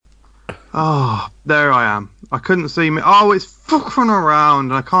Oh, there I am. I couldn't see me. Oh, it's fucking around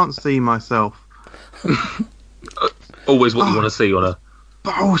and I can't see myself. Always what you want to see on a...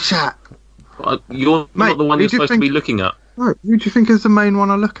 Bullshit. You're not the one you're supposed to be looking at. Right, who do you think is the main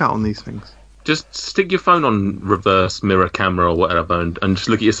one I look at on these things? Just stick your phone on reverse mirror camera or whatever and just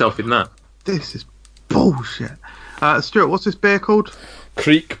look at yourself in that. This is bullshit. Stuart, what's this beer called?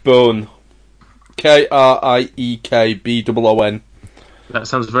 Creekbone. Kriekboon. That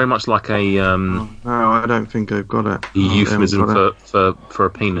sounds very much like a No, I don't think I've got it. euphemism for a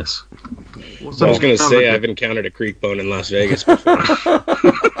penis. I was going to say, I've encountered a creek bone in Las Vegas before.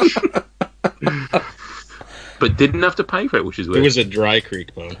 But didn't have to pay for it, which is weird. It was a dry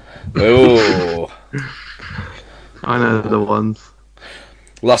creek bone. Oh. I know the ones.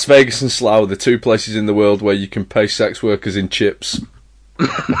 Las Vegas and Slough, the two places in the world where you can pay sex workers in chips.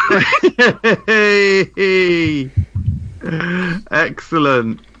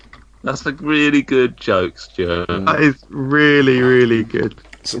 Excellent. That's a really good joke, Stuart. That is really, really good.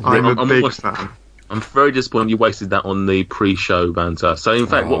 I'm a big fan. I'm very disappointed you wasted that on the pre-show banter. So, in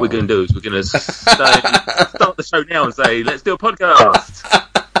fact, what we're going to do is we're going to start the show now and say, let's do a podcast.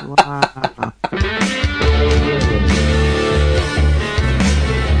 Wow.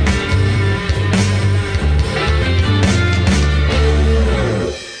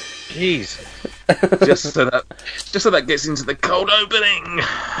 Jeez. just so that gets into the cold opening.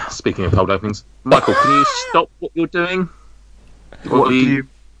 Speaking of cold openings, Michael, can you stop what you're doing? What do you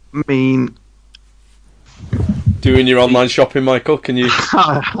mean? Doing your online shopping, Michael? Can you?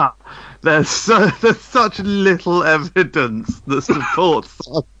 There's such little evidence that supports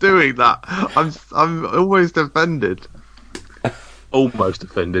us doing that. I'm almost offended. Almost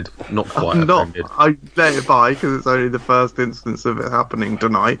offended, not quite offended. I let it by because it's only the first instance of it happening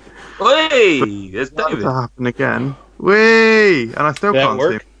tonight. Hey, there's David. To happen again. Whee! And I still can't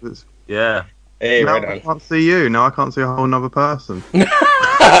work? see him. Yeah. Hey, Now right I on. can't see you. Now I can't see a whole other person.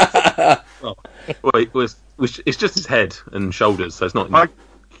 Well, it's just his head and shoulders, so it's not. I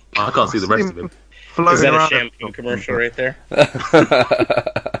can't see the rest of him. Is that a around shampoo commercial right there?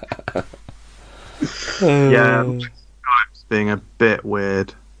 Yeah, Skype's being a bit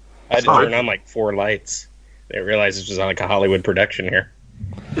weird. I had to turn on like 4 lights. I didn't realize this was on like a Hollywood production here.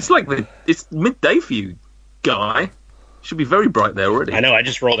 It's like it's midday for you, guy. Should be very bright there already. I know, I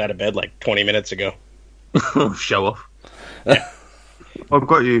just rolled out of bed like 20 minutes ago. Show off. I've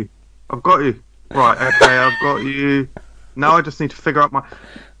got you. Right, okay, I've got you. Now I just need to figure out my...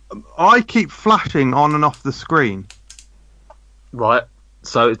 I keep flashing on and off the screen. Right,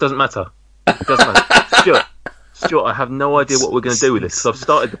 so it doesn't matter. It doesn't matter. Stuart, I have no idea what we're going to do with this, because I've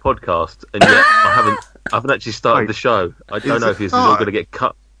started the podcast, and yet I haven't actually started the show. I don't know if this is all going to get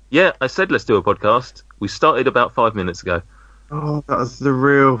cut. Yeah, I said let's do a podcast. We started about 5 minutes ago. Oh, that's the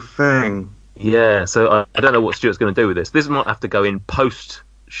real thing. Yeah, so I don't know what Stuart's going to do with this. This might have to go in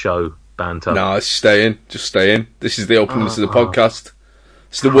post-show banter. No, stay in. Just stay in. This is the opening to the podcast.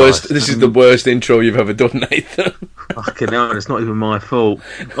 It's the worst. This is the worst intro you've ever done, Nathan. Fucking hell, it's not even my fault.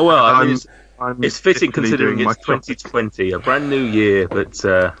 Oh well, I mean, it's fitting considering it's 2020, a brand new year, but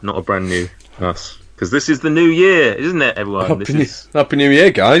not a brand new us. Because this is the new year, isn't it, everyone? Happy New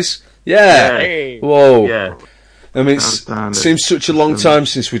Year, guys. Yeah. Hey. Whoa. Yeah. I mean, it seems such a long time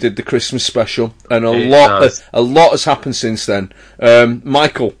since we did the Christmas special, and a lot has happened since then.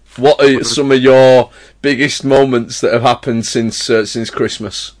 Michael, what are some of your biggest moments that have happened since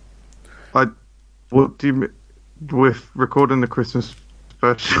Christmas? What do you? We're recording the Christmas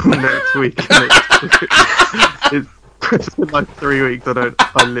special next week. It's been like 3 weeks. I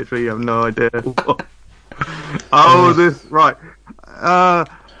literally have no idea. Oh, this right. No.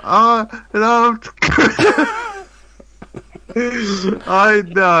 I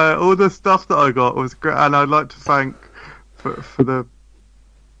know all the stuff that I got was great, and I'd like to thank for the.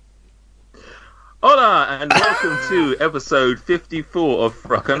 Hola, and welcome to episode 54 of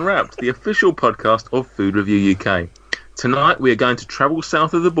Fruck Unwrapped, the official podcast of Food Review UK. Tonight we are going to travel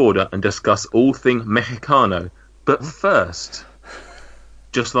south of the border and discuss all thing Mexicano. But first,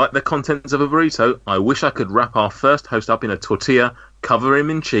 just like the contents of a burrito, I wish I could wrap our first host up in a tortilla, cover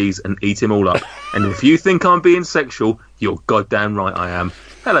him in cheese, and eat him all up. And if you think I'm being sexual, you're goddamn right I am.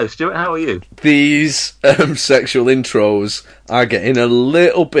 Hello, Stuart, how are you? These sexual intros are getting a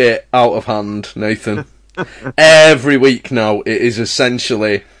little bit out of hand, Nathan. Every week now, it is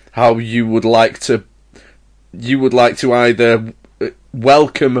essentially how you would like to either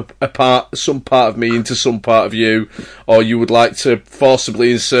welcome some part of me into some part of you, or you would like to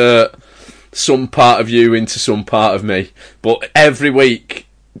forcibly insert some part of you into some part of me. But every week,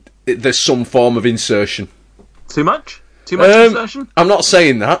 there's some form of insertion. Too much? Too much insertion? I'm not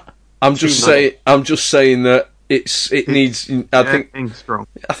saying that. I'm just saying that it needs. I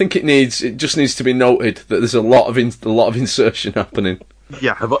think it just needs to be noted that there's a lot of insertion happening.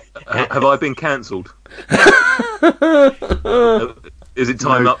 Yeah. Have I been cancelled? Is it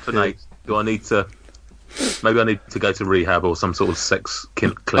time up for Nate? Do I need to? Maybe I need to go to rehab or some sort of sex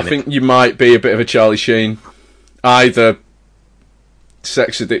clinic. I think you might be a bit of a Charlie Sheen, either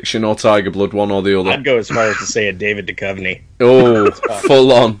sex addiction or Tiger Blood, one or the other. I'd go as far as to say a David Duchovny. Oh,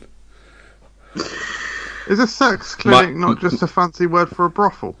 full on. Is a sex clinic not just a fancy word for a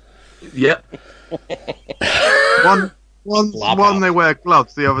brothel? Yep. One they wear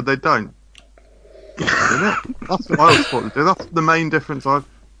gloves, the other they don't. Isn't it? That's what I always thought they do. That's the main difference.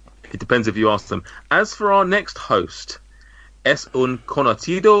 It depends if you ask them. As for our next host, es un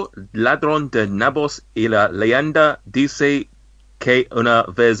conocido ladrón de nabos y la leyenda dice que una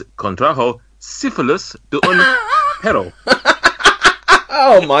vez contrajo sífilis de un perro.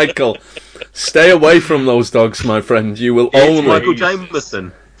 Oh, Michael, stay away from those dogs, my friend. You will only Michael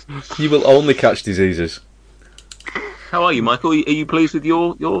Jameson. You will only catch diseases. How are you, Michael? Are you pleased with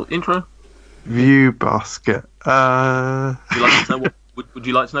your intro? View basket. Would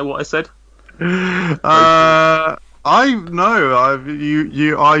you like to know what I said? I know.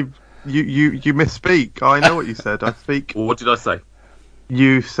 You misspeak. I know what you said. I speak. Well, what did I say?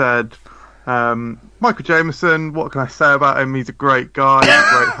 You said, Michael Jameson. What can I say about him? He's a great guy. He's a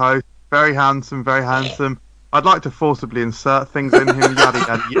great host. Very handsome. Very handsome. I'd like to forcibly insert things in him. Yada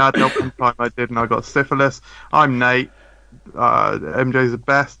yada yada. One time I did, and I got syphilis. I'm Nate. MJ's the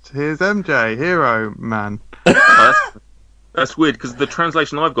best. Here's MJ, hero man. That's weird because the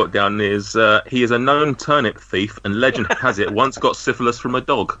translation I've got down is he is a known turnip thief, and legend has it once got syphilis from a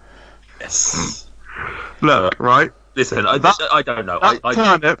dog. Yes. Look, right. Listen, I don't know.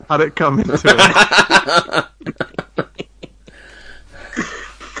 Turnip had it coming to it.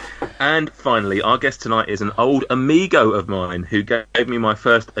 And finally, our guest tonight is an old amigo of mine who gave me my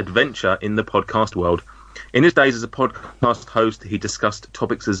first adventure in the podcast world. In his days as a podcast host, he discussed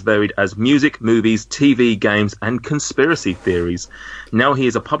topics as varied as music, movies, TV, games, and conspiracy theories. Now he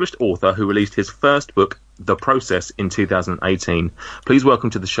is a published author who released his first book, The Process, in 2018. Please welcome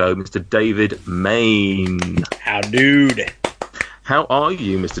to the show, Mr. David Main. How dude? How are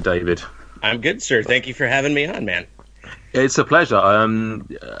you, Mr. David? I'm good, sir. Thank you for having me on, man. It's a pleasure.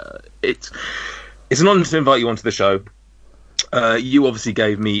 It's an honour to invite you onto the show. You obviously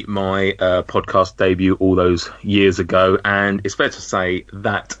gave me my podcast debut all those years ago, and it's fair to say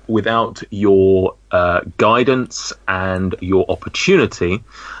that without your guidance and your opportunity,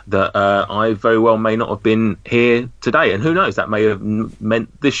 that I very well may not have been here today. And who knows, that may have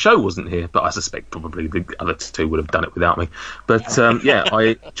meant this show wasn't here, but I suspect probably the other two would have done it without me. But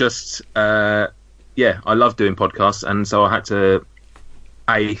I love doing podcasts, and so I had to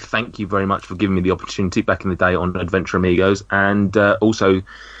thank you very much for giving me the opportunity back in the day on Adventure Amigos, and also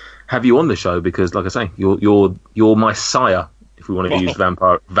have you on the show because, like I say, you're my sire, if we want to use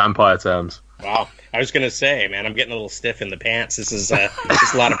vampire terms. Wow, I was going to say, man, I'm getting a little stiff in the pants. This is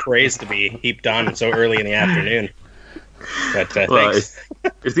just a lot of praise to be heaped on so early in the afternoon. But thanks.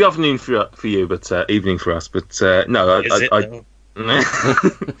 It's the afternoon for you, but evening for us. But no,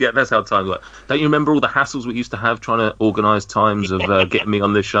 yeah, that's how times work. Don't you remember all the hassles we used to have trying to organise times of getting me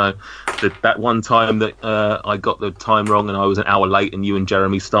on this show? That one time that I got the time wrong and I was an hour late, and you and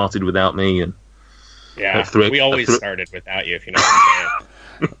Jeremy started without me. And yeah, we always started without you, if you know what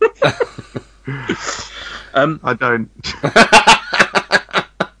I'm saying. I don't.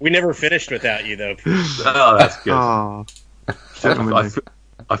 We never finished without you, though. Oh, that's good. Oh,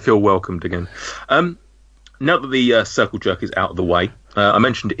 I feel welcomed again. Now that the circle jerk is out of the way, I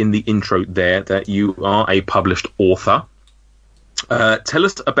mentioned in the intro there that you are a published author. Tell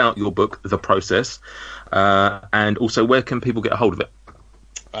us about your book, The Process, and also where can people get a hold of it?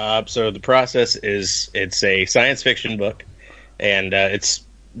 So The Process it's a science fiction book, and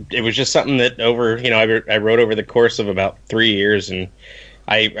it was just something that I wrote over the course of about 3 years, and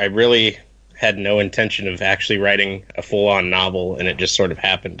I really had no intention of actually writing a full-on novel, and it just sort of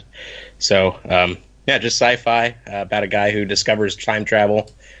happened. So, yeah, just sci-fi about a guy who discovers time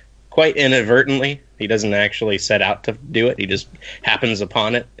travel quite inadvertently. He doesn't actually set out to do it. He just happens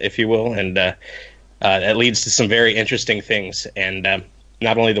upon it, if you will, and that leads to some very interesting things. And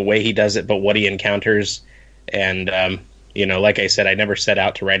not only the way he does it, but what he encounters. And, like I said, I never set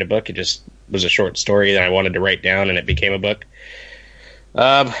out to write a book. It just was a short story that I wanted to write down, and it became a book.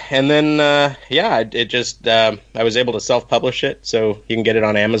 And then, I was able to self-publish it, so you can get it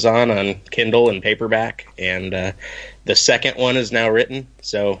on Amazon, on Kindle and paperback, and the second one is now written,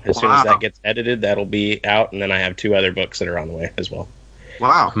 so as soon as that gets edited, that'll be out, and then I have 2 other books that are on the way as well.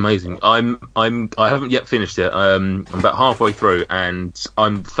 Wow, amazing! I haven't yet finished it. I'm about halfway through, and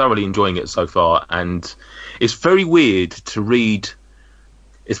I'm thoroughly enjoying it so far. And it's very weird to read.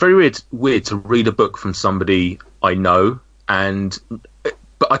 It's very weird to read a book from somebody I know,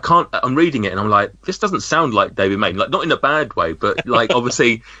 but I can't. I'm reading it, and I'm like, this doesn't sound like David Main. Like, not in a bad way, but like,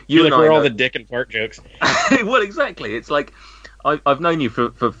 obviously, you and I know all the dick and fart jokes. Well, exactly. It's like I've known you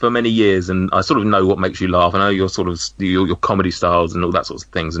for many years, and I sort of know what makes you laugh. I know your sort of your comedy styles and all that sorts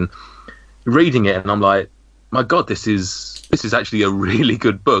of things. And reading it, and I'm like, my God, this is actually a really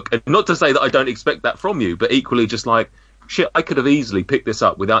good book. And not to say that I don't expect that from you, but equally just like, shit, I could have easily picked this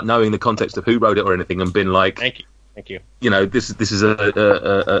up without knowing the context of who wrote it or anything, and been like, thank you. You know, this is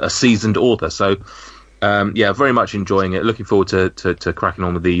a seasoned author. So, yeah, very much enjoying it. Looking forward to cracking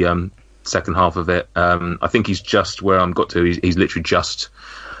on with the second half of it. I think he's just where I'm got to. He's literally just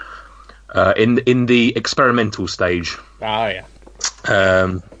in the experimental stage. Oh yeah.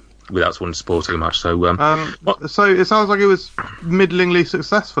 Without wanting to spoil too much. So, so it sounds like it was middlingly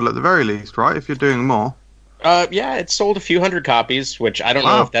successful at the very least, right? If you're doing more. Yeah, it sold a few hundred copies, which I don't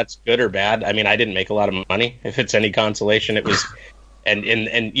know if that's good or bad. I mean, I didn't make a lot of money. If it's any consolation, it was, and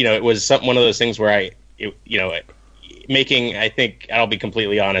you know, it was one of those things where making. I think I'll be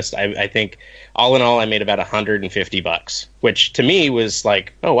completely honest. I think all in all, I made about $150, which to me was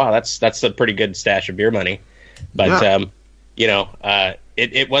like, oh wow, that's a pretty good stash of beer money. But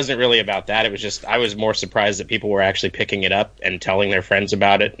it wasn't really about that. It was just I was more surprised that people were actually picking it up and telling their friends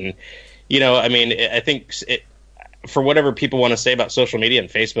about it. And you know, I mean, I think for whatever people want to say about social media and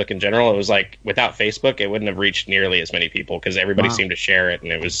Facebook in general, it was like without Facebook, it wouldn't have reached nearly as many people because everybody seemed to share it,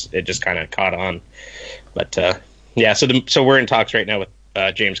 and it just kind of caught on. But yeah, so we're in talks right now with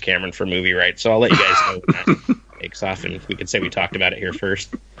James Cameron for movie rights. So I'll let you guys know when that takes off, and we could say we talked about it here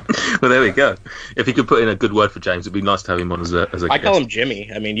first. Well, there we go. If he could put in a good word for James, it'd be nice to have him on as a I call him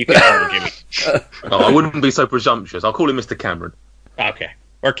Jimmy. I mean, you can call him Jimmy. Oh, I wouldn't be so presumptuous. I'll call him Mr. Cameron. Okay,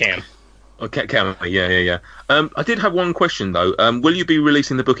 or Cam. Okay, Cameron. Yeah. I did have one question though. Will you be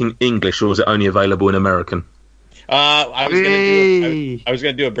releasing the book in English, or is it only available in American? I was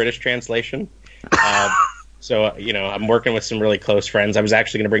going to do a British translation. So, you know, I'm working with some really close friends. I was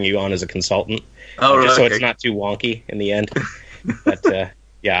actually going to bring you on as a consultant, just so it's not too wonky in the end. But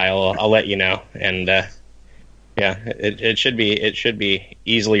yeah, I'll let you know. And yeah, it should be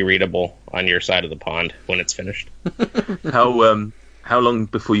easily readable on your side of the pond when it's finished. How long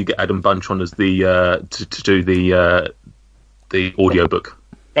before you get Adam Bunch on as the to do the audiobook?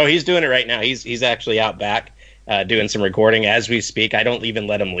 Oh, he's doing it right now. He's actually out back. Doing some recording as we speak. I don't even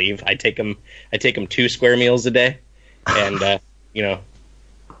let him leave. I take him 2 square meals a day, and you know,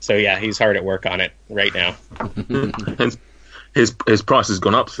 so yeah, he's hard at work on it right now. His price has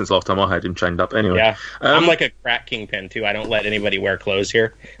gone up since last time I had him chained up. Anyway, yeah, I'm like a crack kingpin too. I don't let anybody wear clothes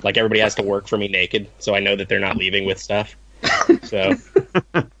here. Like everybody has to work for me naked, so I know that they're not leaving with stuff. So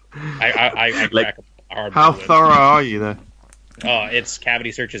I crack them hard. How thorough are you there? Oh, it's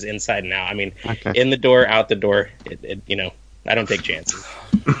cavity searches inside and out. I mean, in the door, out the door. You know, I don't take chances.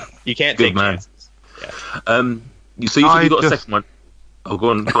 You can't take chances. Yeah. So you said you got a second one. Oh, go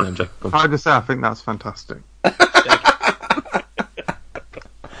on, MJ. I just say I think that's fantastic.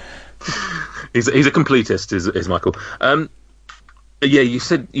 He's a completist, is Michael. Yeah, you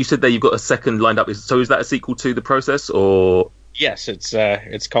said there you've got a second lined up. So is that a sequel to The Process, or? Yes,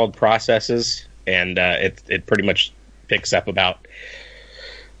 it's called Processes, and it pretty much picks up about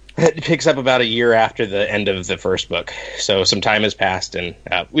a year after the end of the first book. So some time has passed, and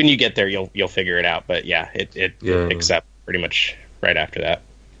when you get there, you'll figure it out. But yeah, it picks up pretty much right after that.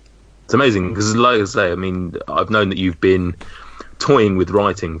 It's amazing because, like I say, I mean, I've known that you've been toying with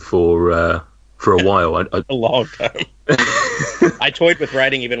writing for a while. A long time. I toyed with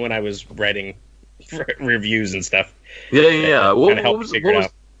writing even when I was writing reviews and stuff. Yeah.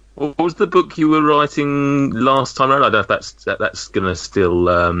 What was the book you were writing last time around? I don't know if that's going to still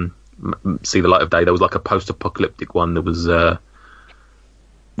see the light of day. There was like a post-apocalyptic one. There was that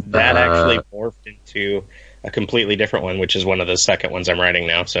actually morphed into a completely different one, which is one of the second ones I'm writing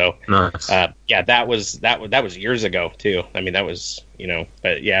now. So nice. Yeah, that was years ago too. I mean, that was, you know,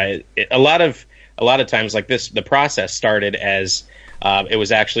 but yeah, a lot of times like this, the process started as it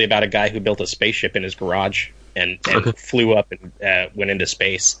was actually about a guy who built a spaceship in his garage and flew up and went into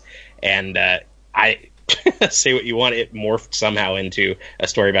space. And I say what you want, it morphed somehow into a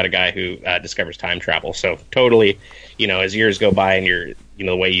story about a guy who discovers time travel. So totally, you know, as years go by and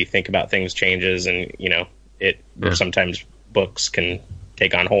the way you think about things changes, and you know, sometimes books can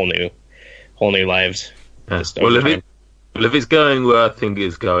take on whole new lives. Yeah. Well, Well, if it's going where I think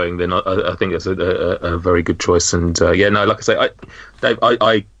it's going, then I think it's a very good choice. And like I say, Dave,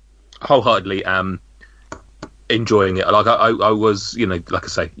 I wholeheartedly am enjoying it. Like I was, like I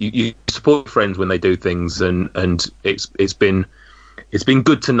say, you support friends when they do things, and it's been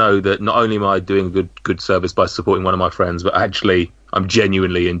good to know that not only am I doing good service by supporting one of my friends, but actually I'm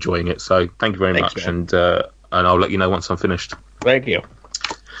genuinely enjoying it. So thank you very much, man. And I'll let you know once I'm finished. Thank you.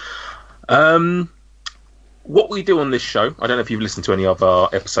 What we do on this show, I don't know if you've listened to any of our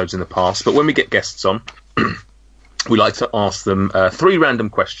episodes in the past, but when we get guests on, we like to ask them 3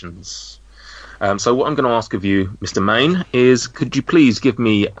 random questions. So what I'm going to ask of you, Mr. Main, is could you please give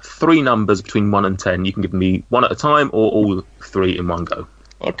me 3 numbers between 1 and 10? You can give me 1 at a time or all 3 in one go.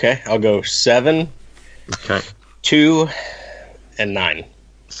 Okay, I'll go 7, okay, 2, and 9.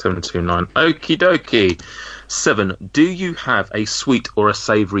 7, 2, 9. Okie dokie. 7. Do you have a sweet or a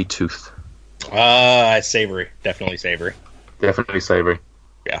savoury tooth? Savory. Definitely savory. Definitely savory.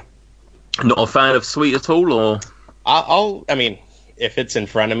 Yeah. Not a fan of sweet at all, or? I mean, if it's in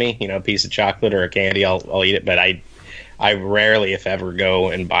front of me, a piece of chocolate or a candy, I'll eat it. But I rarely, if ever, go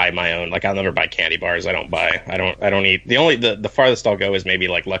and buy my own. Like, I'll never buy candy bars. I don't eat. The farthest I'll go is maybe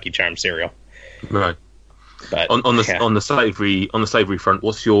like Lucky Charms cereal. Right. But on the savory front,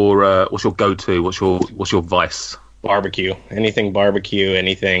 what's your go-to? What's your vice? Barbecue. Anything barbecue.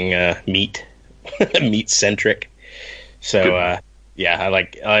 Anything meat. Meat centric. So I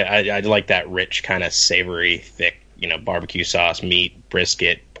like that rich kind of savory, thick, barbecue sauce, meat,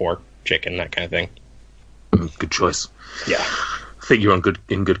 brisket, pork, chicken, that kind of thing. Good choice. Yeah, I think you're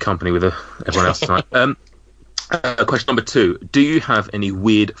in good company with everyone else tonight. Question number 2: do you have any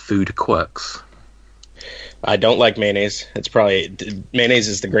weird food quirks? I don't like mayonnaise. Mayonnaise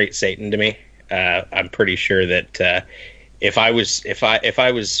is the great Satan to me. I'm pretty sure that if I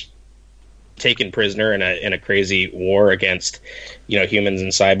was taken prisoner in a crazy war against humans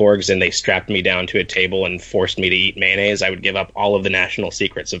and cyborgs, and they strapped me down to a table and forced me to eat mayonnaise, I would give up all of the national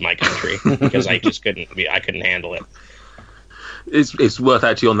secrets of my country because I just couldn't handle it. It's worth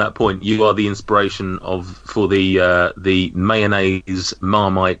actually on that point. You are the inspiration for the mayonnaise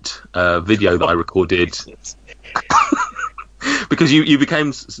Marmite video that I recorded because you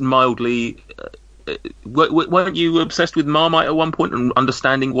became mildly. Weren't you obsessed with Marmite at one point and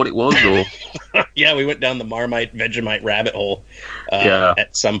understanding what it was? Or yeah, we went down the Marmite Vegemite rabbit hole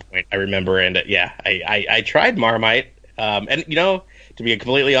at some point, I remember. And I tried Marmite, and to be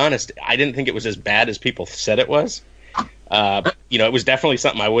completely honest, I didn't think it was as bad as people said it was. It was definitely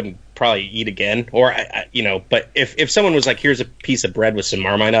something I wouldn't probably eat again. Or but if someone was like, "Here's a piece of bread with some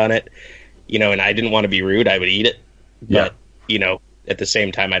Marmite on it," and I didn't want to be rude, I would eat it. But at the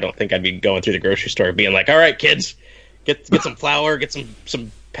same time, I don't think I'd be going through the grocery store being like, "All right, kids, get some flour, get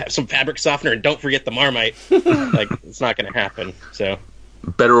some fabric softener, and don't forget the Marmite." Like, it's not going to happen. So,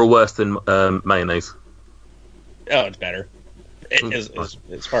 better or worse than mayonnaise? Oh, it's better.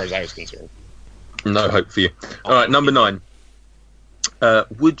 As far as I was concerned. No hope for you. All right, number 9.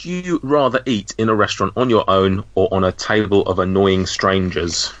 Would you rather eat in a restaurant on your own or on a table of annoying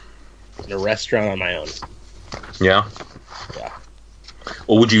strangers? In a restaurant on my own. Yeah. Yeah.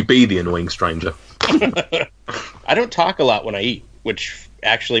 Or would you be the annoying stranger? I don't talk a lot when I eat, which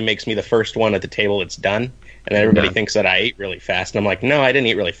actually makes me the first one at the table that's done. And everybody thinks that I ate really fast. And I'm like, no, I didn't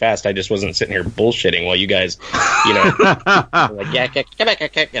eat really fast. I just wasn't sitting here bullshitting while you guys, like, yeah,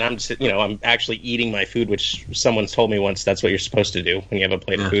 and I'm just, I'm actually eating my food, which someone's told me once that's what you're supposed to do when you have a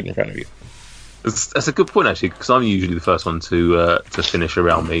plate of food in front of you. That's a good point, actually, because I'm usually the first one to finish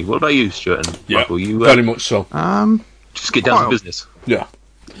around me. What about you, Stuart and Michael? You very much so. Just get down to business. Yeah.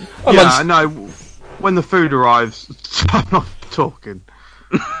 No. When the food arrives, I'm not talking.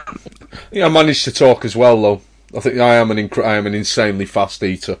 Yeah, I managed to talk as well, though. I think I am an insanely fast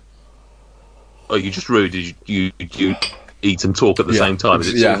eater. Oh, you're just rude. You eat and talk at the same time. Is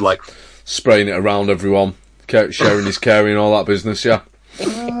it sort of like spraying it around everyone, sharing is caring, all that business? Yeah.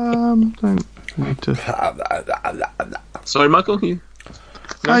 Don't need to. Sorry, Michael.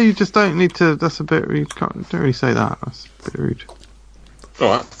 No, you just don't need to. That's a bit. You don't really say that. That's a bit rude. All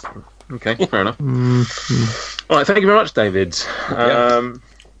right. Okay, fair enough. All right, thank you very much, David.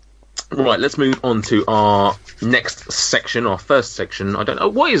 Right, let's move on to our next section, our first section. I don't know,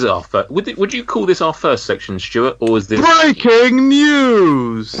 what is our first... Would you call this our first section, Stuart, or is this... Breaking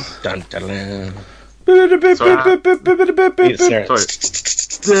news! Dun, dun, dun. Sorry.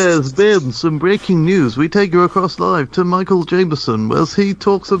 There's been some breaking news. We take you across live to Michael Jameson as he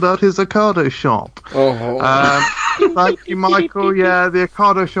talks about his Ocado shop. Thank you, Michael. Yeah, the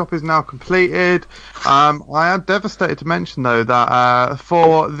Ocado shop is now completed. I am devastated to mention, though, that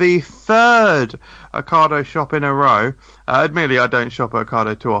for the third Ocado shop in a row, admittedly I don't shop at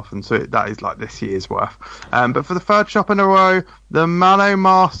Ocado too often, so that is like this year's worth. But for the third shop in a row, the Malo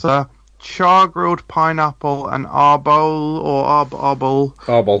Masa char-grilled pineapple and arbol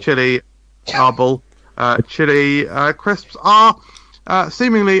chili crisps are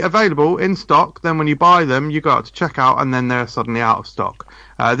seemingly available in stock. Then when you buy them, you go out to checkout and then they're suddenly out of stock.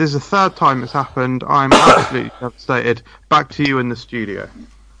 This is the third time it's happened. I'm absolutely devastated. Back to you in the studio.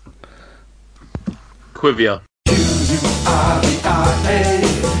 Quivia. Q-U-I-V-I-A.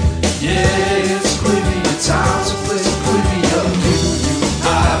 Yes, Quivia, time to play Quivia.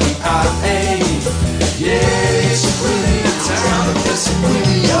 Q-U-I-V-I-A. Yes, Quivia, time to play some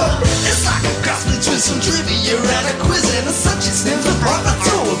Quivia. It's like a cross between some trivia and a quiz and a such it stems apart the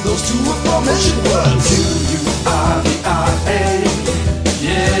two of those two aforementioned words. Q-U-I-V-I-A.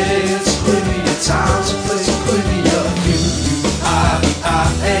 Yes, Quivia, time to play some Quivia.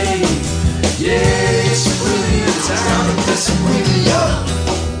 Q-U-I-V-I-A. Yes, Quivia, time to play some Quivia.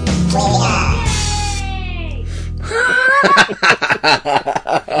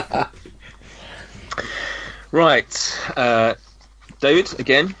 Right, David,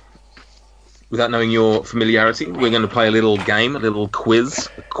 again, without knowing your familiarity, we're going to play a little game, a little quiz,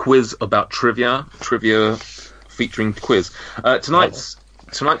 a quiz about trivia featuring quiz. Tonight's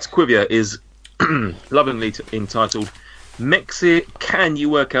Quivia is lovingly entitled Can you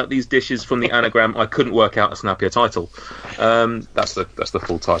work out these dishes from the anagram? I couldn't work out a snappier title. That's the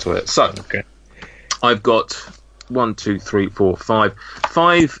full title of it. So, okay. I've got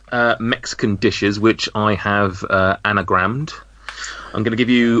 5 Mexican dishes which I have anagrammed. I'm going to give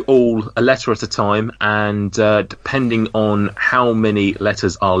you all a letter at a time, and depending on how many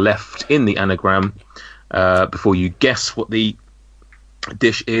letters are left in the anagram before you guess what the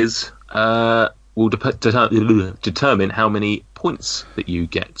dish is, will determine how many points that you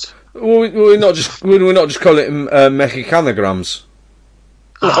get. We're not just calling it Mexicanagrams.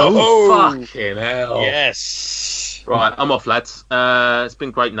 Oh, fucking hell! Yes. Right, I'm off, lads. It's been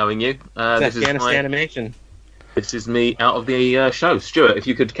great knowing you. This is Afghanistan animation. This is me out of the show. Stuart, if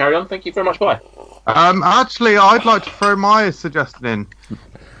you could carry on, thank you very much. Bye. Actually, I'd like to throw my suggestion in.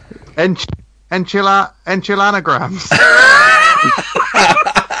 Enchilanagrams.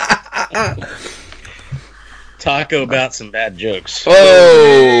 Taco about some bad jokes.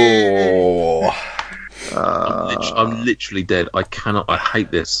 Oh. I'm literally dead. I cannot. I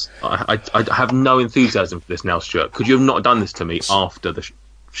hate this. I have no enthusiasm for this now, Stuart. Could you have not done this to me after the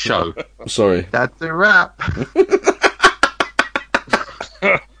show? Sorry. That's a wrap.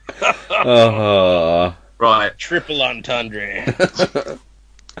 Right. Triple entendre.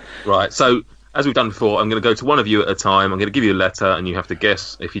 Right. So, as we've done before, I'm going to go to one of you at a time. I'm going to give you a letter, and you have to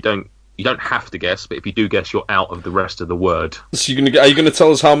guess. If you don't have to guess, but if you do guess, you're out of the rest of the word. So are you going to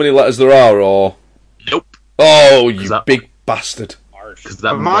tell us how many letters there are, or? Nope. Oh, you big bastard!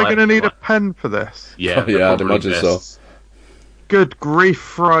 Am I going to need a pen for this? Yeah, yeah, I'd imagine so. Good grief,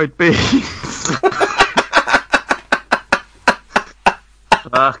 fried beans!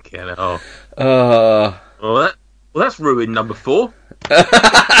 Fucking hell. Well, that's ruined number 4.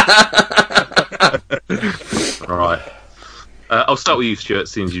 Right. I'll start with you, Stuart,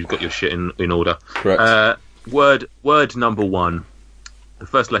 as soon as you've got your shit in order. Correct. Word number 1. The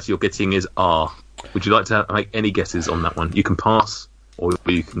first letter you're getting is R. Would you like to make any guesses on that one? You can pass, or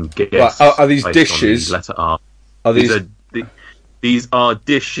you can guess. Right, are these dishes? The letter R. Are these? These are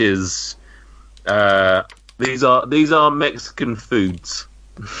dishes. These are Mexican foods.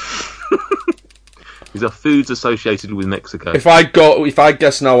 These are foods associated with Mexico. If I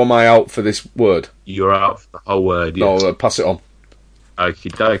guess now, am I out for this word? You're out for the whole word. Yes. No, pass it on.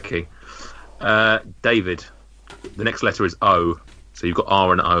 Okie dokie. David, the next letter is O. So you've got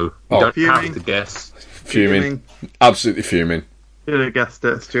R and O. You don't have to guess. Fuming. Absolutely fuming. You would have guessed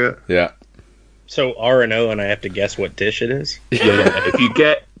it, Stuart. Yeah. So R and O, and I have to guess what dish it is? Yeah. If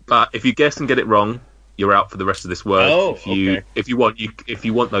you guess and get it wrong, you're out for the rest of this word. Oh, okay. If you want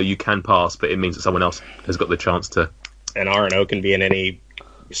though, you can pass, but it means that someone else has got the chance to. And R and O can be in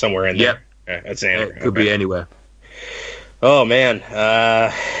somewhere in there. Yep. That's an It could be anywhere. Oh man.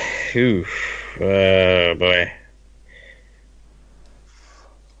 Boy.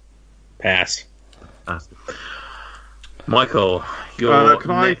 Pass. Michael, your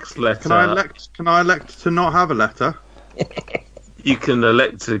next letter. Can I elect to not have a letter? You can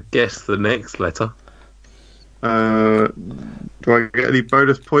elect to guess the next letter. Do I get any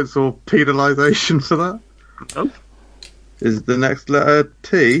bonus points or penalisation for that? No. Is the next letter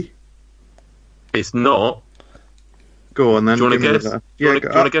T? It's not. Go on then. Do you want to guess? Yeah, do you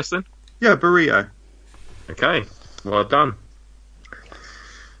want to guess then? Yeah, burrito. Okay. Well done.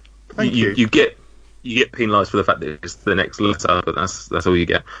 Thank you. You get penalised for the fact that it's the next letter, but that's all you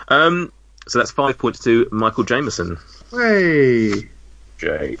get. So that's 5 points to Michael Jameson. Hey.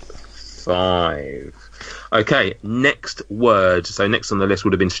 J5. Okay, next word. So next on the list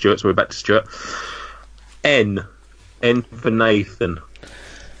would have been Stuart, so we're back to Stuart. N. N for Nathan.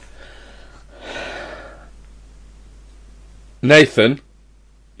 Nathan.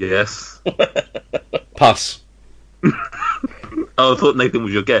 Yes. Pass. Oh, I thought Nathan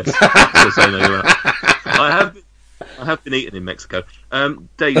was your guess. I have been eaten in Mexico.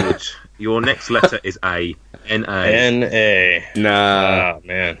 David, your next letter is A. N-A. N-A. Nah. Oh,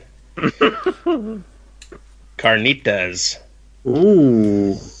 man. Carnitas.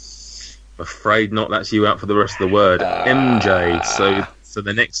 Ooh. Afraid not. That's you out for the rest of the word. MJ. So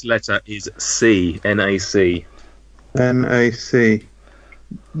the next letter is C. N-A-C. N-A-C.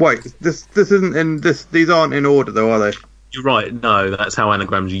 Wait, this isn't in this. These aren't in order though, are they? You're right. No, that's how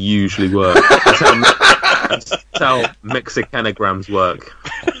anagrams usually work. That's how Mexicanagrams work.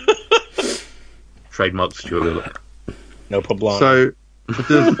 Trademark Stuart. No poblano. So,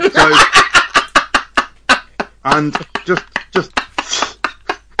 and just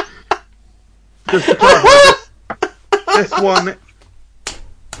to clarify, this one,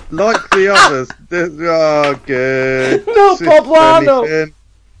 like the others, good. No Just poblano. anything.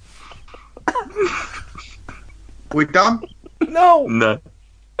 We done? No. No.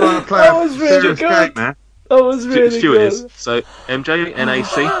 That was really good. That was really Stuart good. is. So MJ,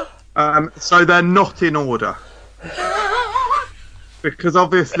 N-A-C. So they're not in order. Because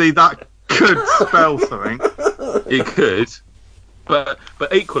obviously that could spell something. It could. But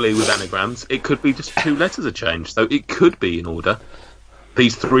equally with anagrams, it could be just 2 letters are changed. So it could be in order.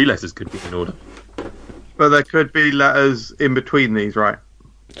 These 3 letters could be in order. But there could be letters in between these, right?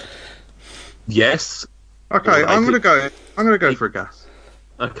 Yes. Okay, I'm gonna go for a guess.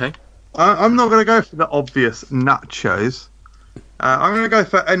 Okay. I'm not gonna go for the obvious nachos. I'm gonna go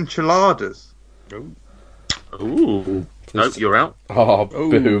for enchiladas. Ooh. Nope, you're out. Oh,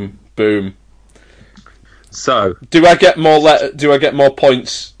 boom. So, Do I get more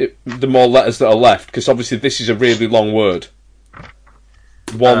points the more letters that are left? Because obviously this is a really long word.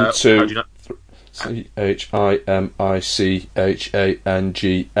 1, 2,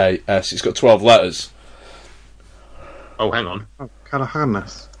 Chimichangas. It's got 12 letters. oh, hang on. Oh,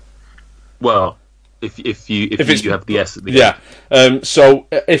 Calahanas. Well, if you have the S at the Yeah. So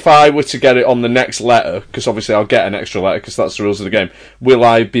if I were to get it on the next letter, because obviously I'll get an extra letter because that's the rules of the game, will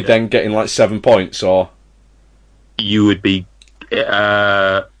I be then getting like 7 points or? you would be.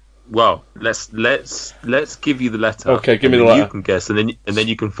 Well, let's give you the letter. Okay, give me the letter. You can guess, and then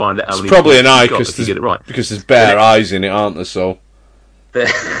you can find out how many. It's probably an I because you get it right. Because there's bare eyes in it, aren't there? So The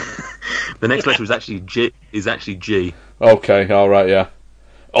next letter is actually G. okay, all right, yeah.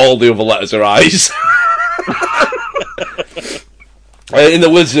 All the other letters are eyes. In the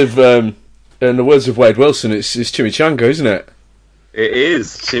words of Wade Wilson, it's Chimichanga, isn't it? It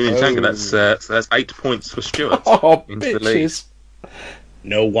is Chimichanga. So that's 8 points for Stuart. Oh, into the lead. bitches!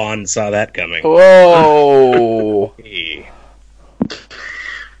 No one saw that coming. Whoa! Hey.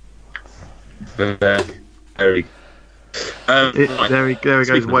 Very. Right. There he goes,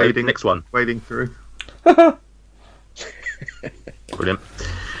 Speaking of wading. next one. Wading through. Brilliant.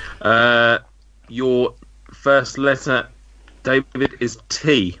 Your first letter, David, is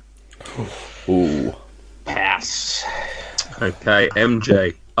T. Ooh. Pass. Okay,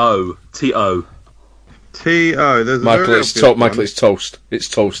 MJ. O. T-O. T-O. There's Michael, it's toast. It's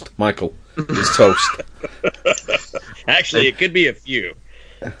toast. Michael, it's toast. Actually, it could be a few.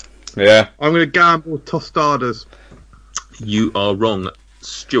 Yeah. I'm going to gamble tostadas. You are wrong,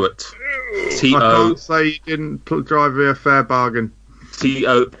 Stuart. I T-O. can't say you didn't drive me a fair bargain.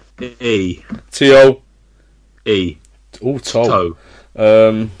 T-O-E. T-O. E. Oh, toe.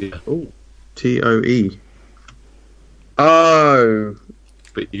 Yeah. T-O-E. Oh.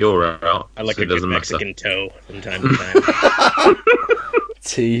 But you're out. I like so a it good doesn't Mexican toe from time to time.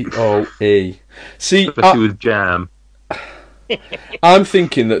 T-O-E. See, Especially with jam. I'm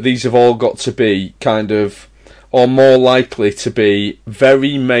thinking that these have all got to be kind of, or more likely to be,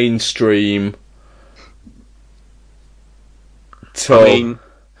 very mainstream. I mean,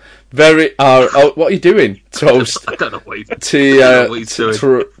 very. What are you doing? Toast. I don't know what he's doing.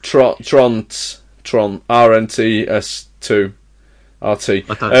 Tron. RNTS2. RT. I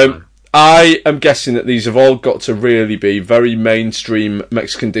don't know. I am guessing that these have all got to really be very mainstream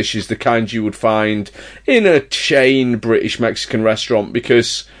Mexican dishes, the kind you would find in a chain British Mexican restaurant,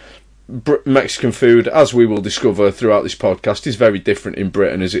 because Mexican food, as we will discover throughout this podcast, is very different in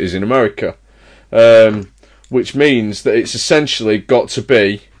Britain as it is in America. Which means that it's essentially got to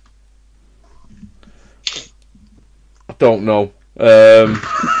be... I don't know.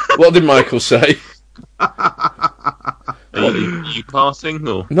 What did Michael say? Are you passing?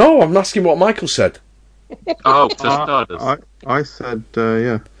 Or? No, I'm asking what Michael said. Oh, tostadas. I said,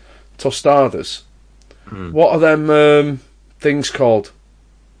 yeah. Tostadas. What are them things called?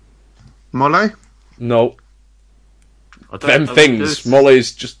 Mole? No. Them know things. Mole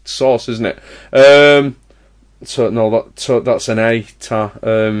is just sauce, isn't it? That's an A.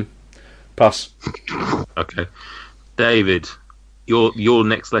 Pass. Okay. David, your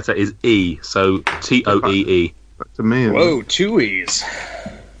next letter is E, so T-O-E-E. Back to me. Whoa, 2 E's.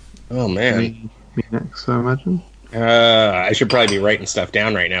 Oh, man. Me next, I imagine. I should probably be writing stuff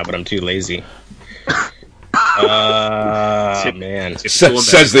down right now, but I'm too lazy. Man.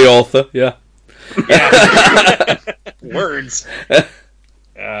 Says the author, yeah. Words.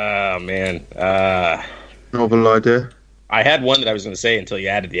 Oh, man. Novel idea. I had one that I was going to say until you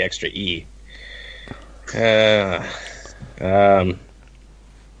added the extra E.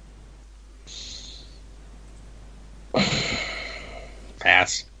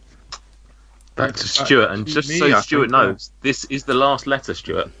 Pass. Back to Stuart, and just so Stuart knows, this is the last letter,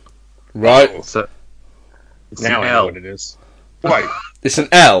 Stuart. Right. So it's Now an I know L. what it is. Wait. It's an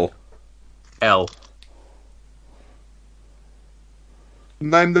L. L.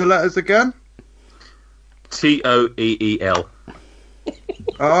 Name the letters again. T-O-E-E-L.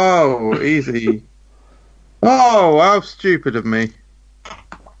 Oh, easy. Oh, how stupid of me.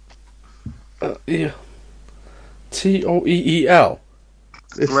 Yeah. T-O-E-E-L.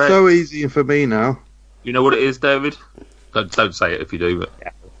 It's Correct. so easy for me now. You know what it is, David? Don't say it if you do, but...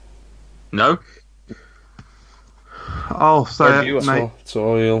 Yeah. No? I'll say it, mate.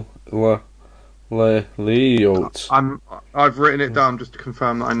 Toil. Leot. I've written it down just to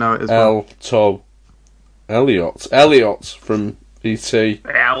confirm that I know it as well. Elliot from E.T.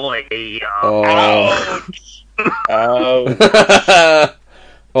 Oh.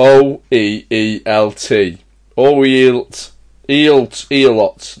 O-E-E-L-T. Eelt.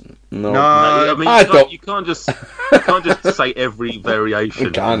 No. I mean, you can't just say every variation.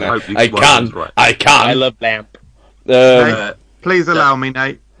 I can. Right. I can. I love lamp. Nate, please allow me,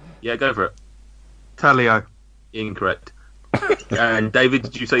 Nate. Yeah, go for it. Telio. Incorrect. And David,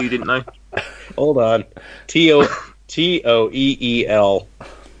 did you say you didn't know? Hold on. T-O-E-E-L.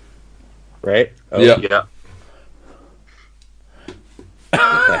 Right? Oh, Yeah. Yeah.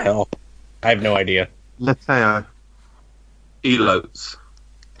 What the hell? I have no idea. Leteo. Elotes.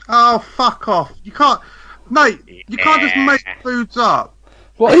 Oh, fuck off. You can't... Mate, you can't just make foods up.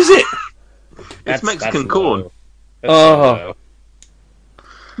 What is it? It's Mexican corn. Oh.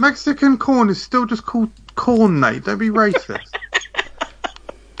 Mexican corn is still just called corn, Nate. Don't be racist.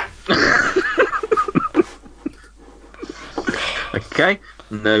 Okay.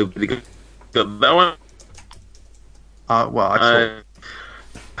 Nobody got that one. Well, I thought...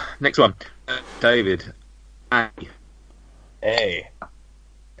 Next one. David. A. A.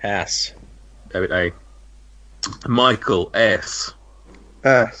 Pass. David A. Michael S.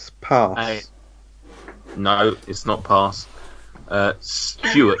 S. Pass. A. No, it's not pass.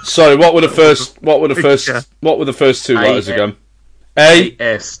 Stuart. Sorry, what were the first two letters again? A.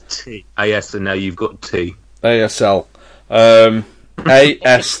 A-S-T. A-S, and now you've got T. A-S-L.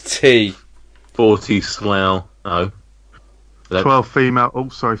 A-S-T. 40 slough. No. 12 female... Oh,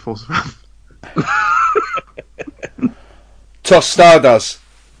 sorry, false. Tostadas.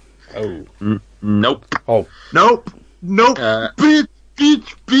 Oh. Nope. Oh. Nope.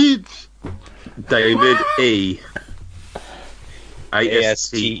 Bitch. David E.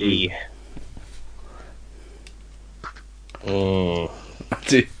 A-S-T-E.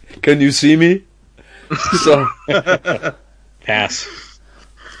 Can you see me? So. Pass.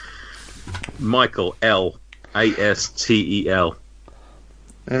 Michael L. A-S-T-E-L.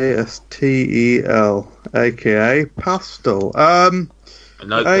 A-S-T-E-L. A.K.A. Pastel. No,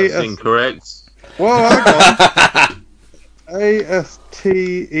 that's incorrect. Whoa, hang on.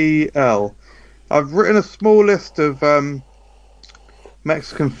 A-S-T-E-L. I've written a small list of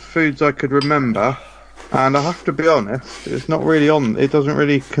Mexican foods I could remember, and I have to be honest, it's not really on. It doesn't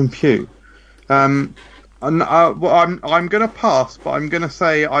really compute. I'm going to pass, but I'm going to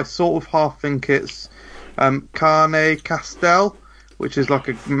say I sort of half think it's carne castel, which is like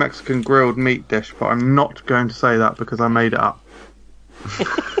a Mexican grilled meat dish, but I'm not going to say that because I made it up.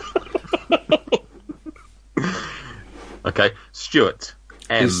 Okay, Stuart.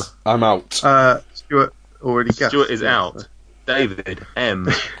 M. I'm out. Stuart already guessed. Stuart is out. David. M.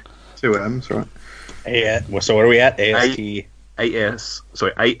 2 M's, right? So what are we at? AST.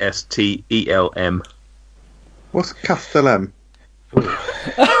 ASTELM. What's Castellem? Is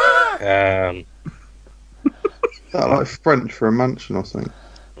that like French for a mansion or something?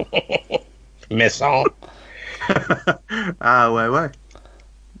 Maison. Wait.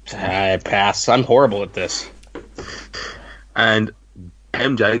 I pass. I'm horrible at this. And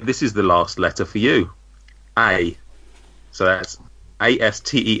MJ, this is the last letter for you. A. So that's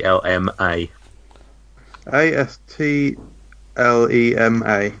ASTELMA.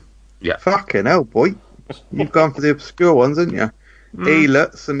 ASTLEMA. Yeah. Fucking hell, boy. You've gone for the obscure ones, haven't you?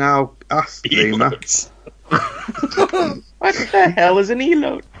 Elots and now Astlema. What the hell is an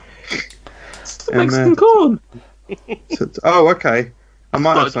elot? It's the Mexican corn. Oh, okay. I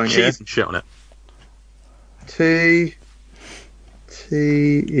might have something cheese here. and shit on it.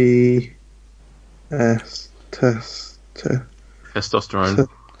 Testosterone.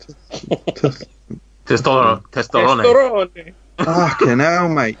 Testosterone. Fucking hell,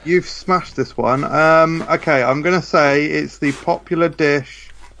 mate. You've smashed this one. Okay, I'm going to say it's the popular dish.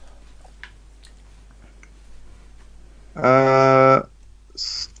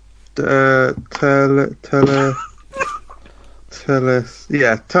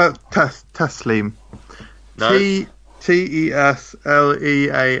 Tesleam. No.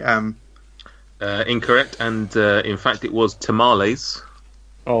 Tesleam. Incorrect, and in fact it was tamales.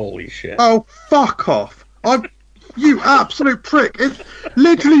 Holy shit. Oh, fuck off. You absolute prick. It's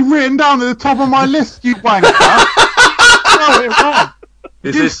literally written down at the top of my list, you wanker. Spell it wrong.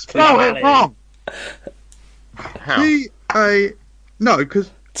 You spell it wrong. How? No,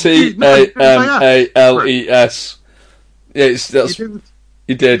 because... TAMALES. Yeah,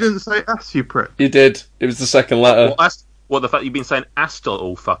 you did. You didn't say S, you prick. You did. It was the second letter. What, the fact you've been saying Astel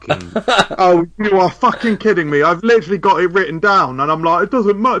all fucking... Oh, you are fucking kidding me. I've literally got it written down, and I'm like, it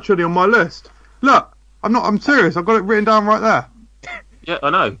doesn't match any on my list. Look, I'm serious. I've got it written down right there. Yeah, I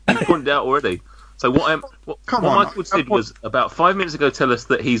know. You pointed it out already. So what Michael did was, about 5 minutes ago, tell us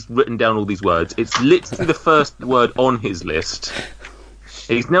that he's written down all these words. It's literally the first word on his list.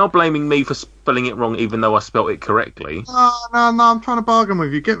 He's now blaming me for spelling it wrong, even though I spelt it correctly. No, I'm trying to bargain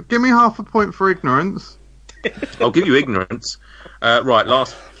with you. Give me half a point for ignorance. I'll give you ignorance. Right,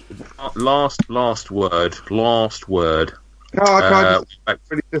 last word. I'm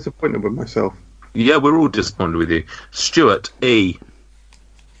really disappointed with myself. Yeah, we're all disappointed with you. Stuart, E.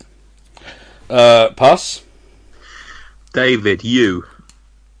 Pass. David, U.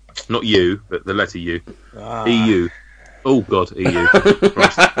 Not you, but the letter U. EU. Oh, God, EU.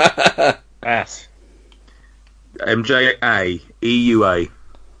 Pass. MJ, A. EUA.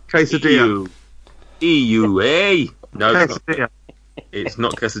 Quesadilla. EUA. No, Quesadilla. it's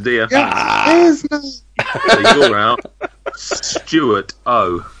not quesadilla. Yeah, it is, mate. So you're out. Stuart,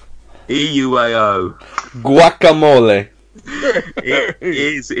 O. EUAO. Guacamole. It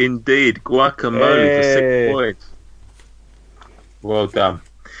is indeed guacamole for 6 points. Well done.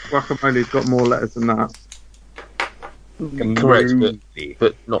 Guacamole's got more letters than that. Correct,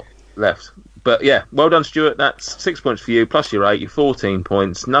 but not left. But yeah, well done, Stuart. That's 6 points for you, plus your 8, you're 14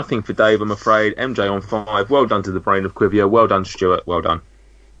 points. Nothing for Dave, I'm afraid. MJ on 5. Well done to the brain of Quivia. Well done, Stuart. Well done.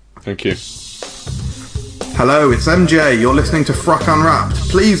 Thank you. Hello, it's MJ. You're listening to Fruck Unwrapped.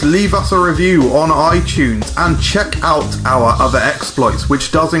 Please leave us a review on iTunes and check out our other exploits,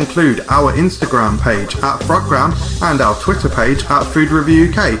 which does include our Instagram page at Fruckgram and our Twitter page at Food Review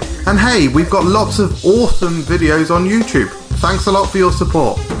UK. And hey, we've got lots of awesome videos on YouTube. Thanks a lot for your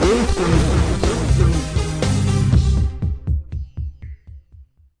support.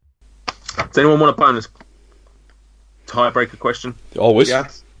 Does anyone want a bonus tiebreaker question? Always.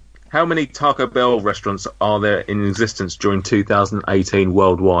 Yes. How many Taco Bell restaurants are there in existence during 2018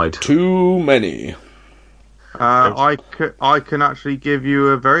 worldwide? Too many. I can actually give you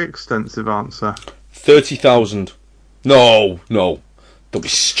a very extensive answer. 30,000. No. Don't be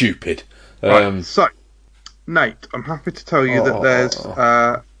stupid. Right, so, Nate, I'm happy to tell you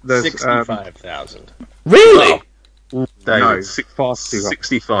that there's 65,000. Really? David, far too high.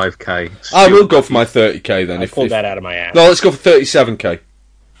 65k. I will go for my 30k then. I pulled that out of my ass. No, let's go for 37k.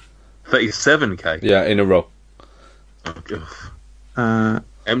 37k? Yeah, in a row. MJ? I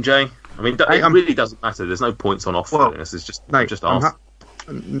mean, it really doesn't matter. There's no points on offer. Well, this is just Nate, ask.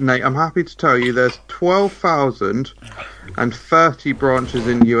 Nate, I'm happy to tell you there's 12,030 branches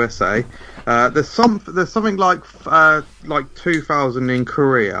in USA. There's something like 2,000 in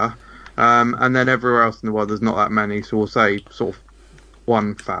Korea, and then everywhere else in the world there's not that many. So we'll say sort of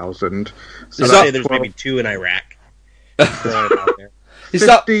 1,000. So say there's maybe 2 in Iraq. Throwing it out there. Is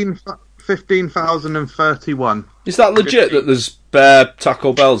that 15,031. Is that legit that there's bare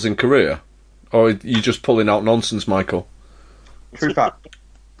Taco Bells in Korea? Or are you just pulling out nonsense, Michael? True fact.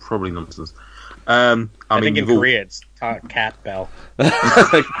 Probably nonsense. I think in Korea it's Cat Bell.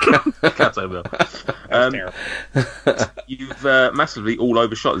 Cato Bell. Terrible. You've massively all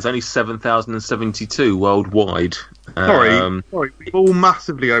overshot. There's only 7,072 worldwide. Sorry, we've all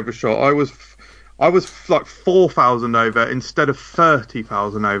massively overshot. I was like 4,000 over instead of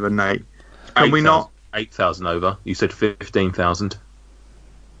 30,000 over, Nate. Can we not? 8,000 over. You said 15,000.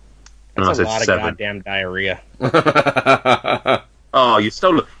 That's a lot of goddamn diarrhea. Oh, you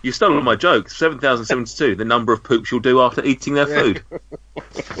stole my joke. 7,072, the number of poops you'll do after eating their food.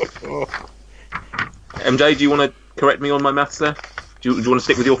 MJ, do you want to correct me on my maths there? Do you want to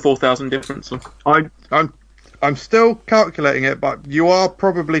stick with your 4,000 difference? Or? I'm still calculating it, but you are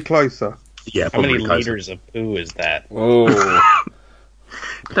probably closer. Yeah, how many closer. liters of poo is that? Oh,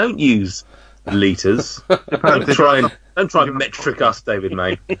 don't use liters. don't try and metric us, David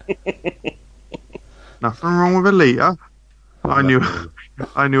May. Nothing wrong with a litre. I knew a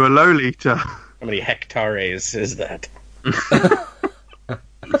low litre. How many hectares is that?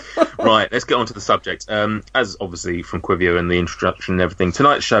 Right, let's get on to the subject. As obviously from Quivio and the introduction and everything,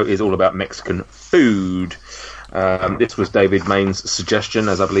 tonight's show is all about Mexican food. This was David Main's suggestion,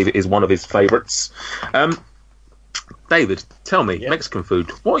 as I believe it is one of his favourites. David, tell me, Mexican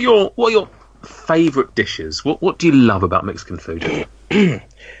food. What are your favourite dishes? What do you love about Mexican food?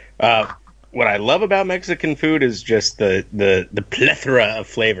 What I love about Mexican food is just the plethora of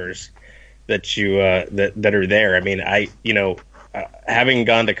flavors that you that are there. I mean, having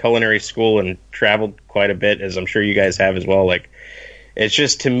gone to culinary school and traveled quite a bit, as I'm sure you guys have as well, like, it's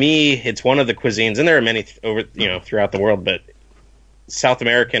just, to me, it's one of the cuisines, and there are many throughout the world, but South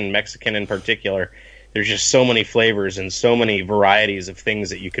American, Mexican in particular, there's just so many flavors and so many varieties of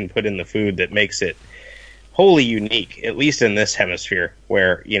things that you can put in the food that makes it wholly unique, at least in this hemisphere,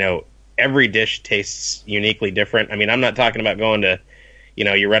 where, every dish tastes uniquely different. I mean, I'm not talking about going to,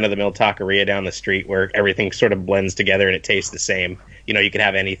 your run-of-the-mill taqueria down the street where everything sort of blends together and it tastes the same. You could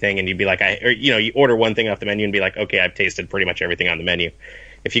have anything and you'd be like, you order one thing off the menu and be like, okay, I've tasted pretty much everything on the menu.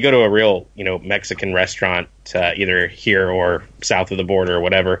 If you go to a real, Mexican restaurant, either here or south of the border or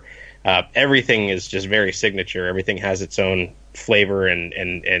whatever, everything is just very signature. Everything has its own flavor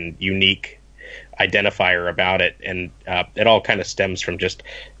and unique identifier about it, and it all kind of stems from just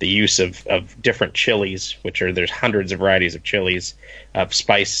the use of different chilies, there's hundreds of varieties of chilies,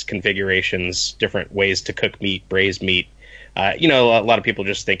 spice configurations, different ways to cook meat, braised meat. A lot of people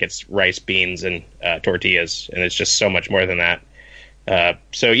just think it's rice, beans, and tortillas, and it's just so much more than that. I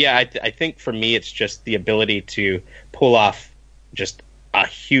think for me it's just the ability to pull off just a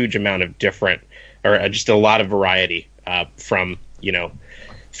huge amount of different, or just a lot of variety from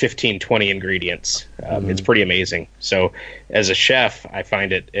 15, 20 ingredients. It's pretty amazing. So as a chef, I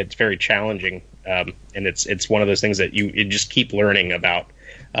find it's very challenging, and it's one of those things that you just keep learning about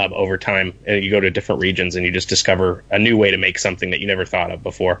over time. You go to different regions and you just discover a new way to make something that you never thought of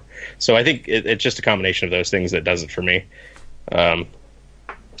before. So I think it's just a combination of those things that does it for me.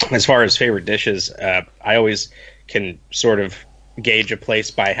 As far as favorite dishes, I always can sort of gauge a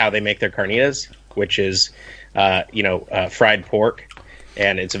place by how they make their carnitas, which is fried pork.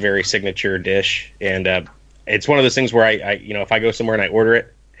 And it's a very signature dish, and it's one of those things where I if I go somewhere and I order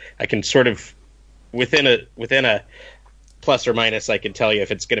it, I can sort of within a plus or minus, I can tell you if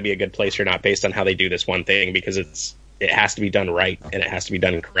it's going to be a good place or not based on how they do this one thing, because it has to be done right and it has to be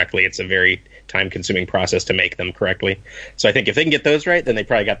done correctly. It's a very time-consuming process to make them correctly. So I think if they can get those right, then they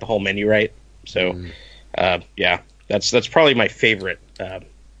probably got the whole menu right. So that's probably my favorite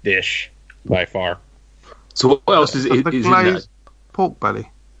dish by far. So what else is in that? Pork belly?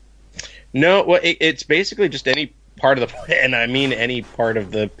 No, well, it's basically just any part of the, and I mean any part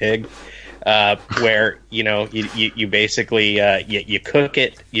of the pig, where you basically you cook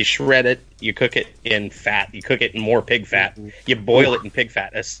it, you shred it, you cook it in fat, you cook it in more pig fat, you boil it in pig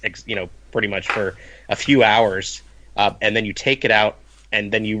fat, pretty much for a few hours, and then you take it out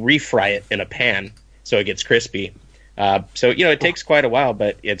and then you refry it in a pan so it gets crispy. So it takes quite a while,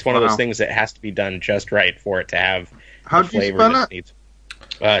 but it's one of those things that has to be done just right for it to have. How do you spell it?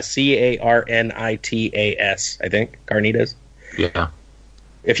 Carnitas, I think. Carnitas. Yeah.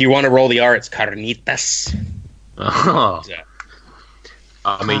 If you want to roll the R, it's carnitas. Oh. Yeah.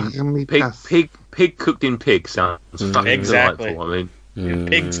 I mean, pig cooked in pig sounds exactly delightful. I mean,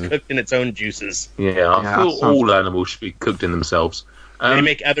 pig's cooked in its own juices. Yeah, I feel all animals should be cooked in themselves. They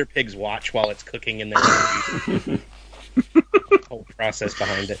make other pigs watch while it's cooking in their own juices. Whole process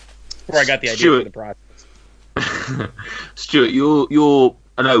behind it. Before I got the idea for the process. Stuart, you're.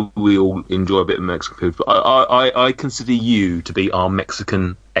 I know we all enjoy a bit of Mexican food, but I consider you to be our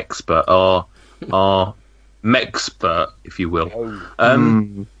Mexican expert, our Mexpert, if you will.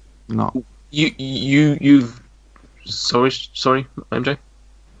 No. You've. Sorry, MJ.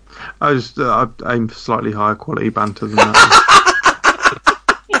 I aim for slightly higher quality banter than that.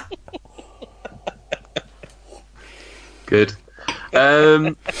 Good.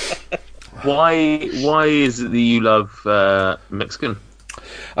 Why is it that you love Mexican?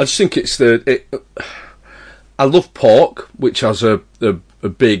 I just think it's I love pork, which has a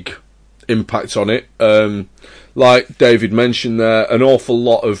big impact on it. Like David mentioned there, an awful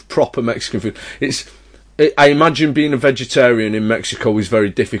lot of proper Mexican food. I imagine being a vegetarian in Mexico is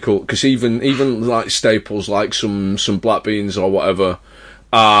very difficult, because even like staples like some black beans or whatever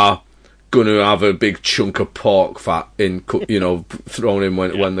are going to have a big chunk of pork fat thrown in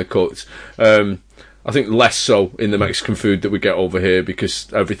when they're cooked. I think less so in the Mexican food that we get over here,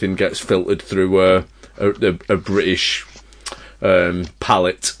 because everything gets filtered through a British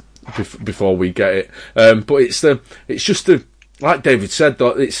palate before we get it. But it's just like David said, though,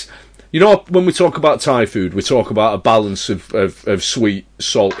 it's. When we talk about Thai food, we talk about a balance of sweet,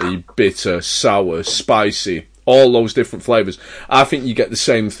 salty, bitter, sour, spicy, all those different flavours. I think you get the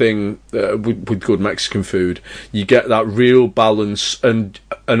same thing with good Mexican food. You get that real balance and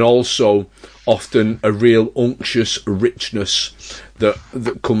also often a real unctuous richness that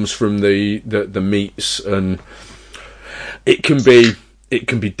comes from the meats, and it can be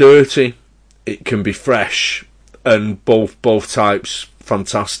dirty, it can be fresh, and both types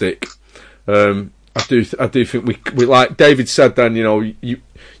fantastic. I do think we like David said then, you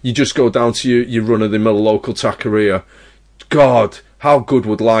just go down to your run-of-the-mill local taqueria. God, how good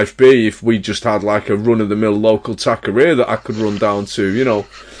would life be if we just had like a run-of-the-mill local taqueria that I could run down to,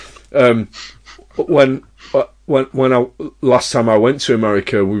 When last time I went to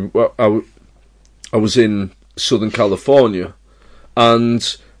America, I was in Southern California,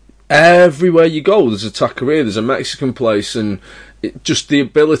 and everywhere you go there's a taqueria, there's a Mexican place, and just the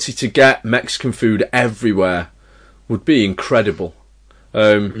ability to get Mexican food everywhere would be incredible.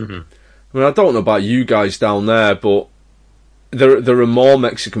 I mean, I don't know about you guys down there, but there are more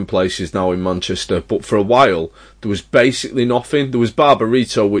Mexican places now in Manchester, but for a while there was basically nothing. There was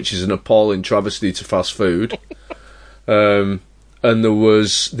Barbarito, which is an appalling travesty to fast food. And there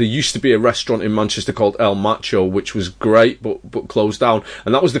used to be a restaurant in Manchester called El Macho, which was great, but closed down.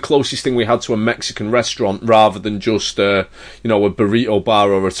 And that was the closest thing we had to a Mexican restaurant, rather than just a burrito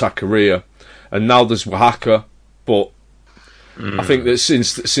bar or a taqueria. And now there's Oaxaca, but I think that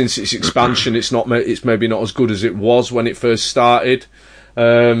since its expansion, it's maybe not as good as it was when it first started.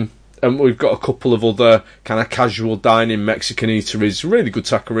 And we've got a couple of other kind of casual dining Mexican eateries, really good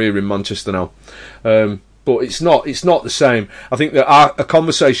taqueria in Manchester now. But it's not the same. I think that a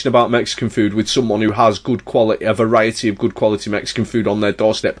conversation about Mexican food with someone who has a variety of good quality Mexican food on their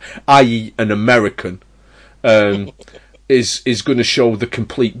doorstep, i.e. an American, is going to show the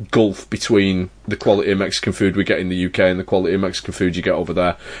complete gulf between the quality of Mexican food we get in the UK and the quality of Mexican food you get over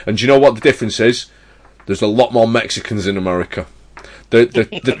there. And do you know what the difference is? There's a lot more Mexicans in America. The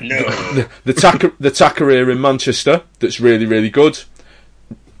taqueria in Manchester that's really, really good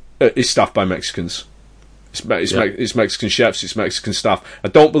is staffed by Mexicans. It's Mexican chefs, it's Mexican staff. I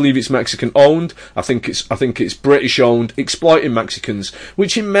don't believe it's Mexican owned. I think it's British owned, exploiting Mexicans,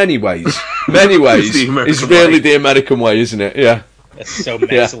 which in many ways is really the American way, isn't it? Yeah. That's so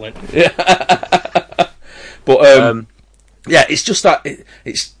excellent. Yeah. But it's just that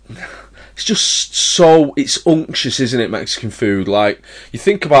it's just so it's unctuous, isn't it? Mexican food, like you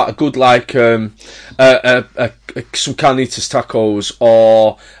think about a good some carnitas tacos,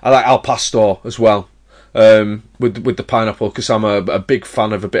 or I like al pastor as well. With the pineapple, because I'm a big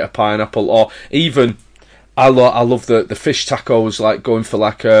fan of a bit of pineapple, or even I love the fish tacos, like going for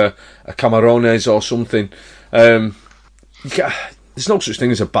like a camarones or something. There's no such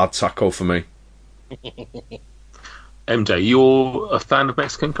thing as a bad taco for me. MJ, you're a fan of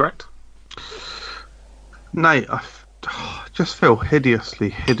Mexican, correct? Nate, I just feel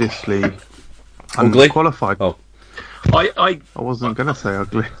hideously ugly? Unqualified. Oh, I wasn't going to say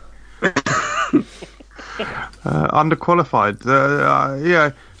ugly. Underqualified.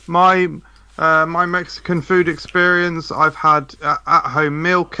 My Mexican food experience, I've had at-home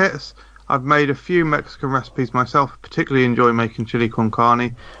meal kits. I've made a few Mexican recipes myself. Particularly enjoy making chili con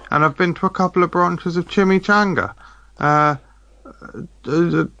carne, and I've been to a couple of branches of chimichanga.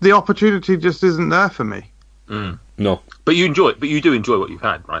 The opportunity just isn't there for me. No, but you do enjoy what you've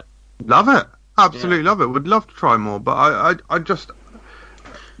had, right? Love it, absolutely love it. Would love to try more, but I just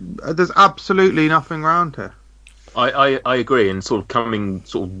there's absolutely nothing around here. I agree, and sort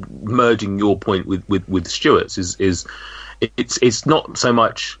of merging your point with Stuart's is it's not so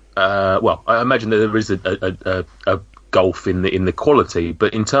much. Well, I imagine that there is a gulf in the quality,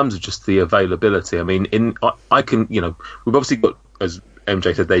 but in terms of just the availability, I mean, I can, we've obviously got, as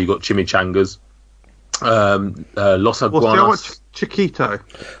MJ said there, you've got chimichangas, Los Iguanas, Chiquito.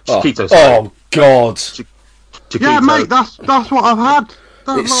 Oh God! Chiquito. Yeah, mate, that's what I've had.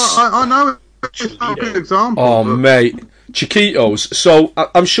 I know it's not a good example. Oh, mate, Chiquitos. So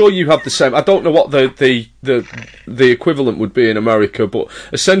I'm sure you have the same. I don't know what the equivalent would be in America, but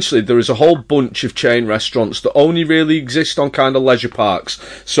essentially there is a whole bunch of chain restaurants that only really exist on kind of leisure parks.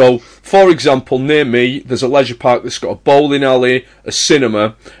 So, for example, near me, there's a leisure park that's got a bowling alley, a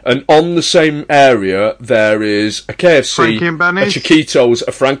cinema, and on the same area there is a KFC, Frankie and Benny's. a Chiquitos,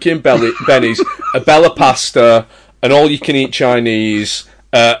 a Frankie and Benny's, a Bella Pasta, an all-you-can-eat Chinese.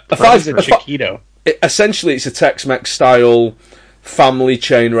 Chiquito. Essentially, it's a Tex-Mex style family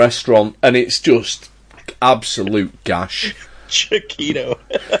chain restaurant, and it's just absolute gash. Chiquito.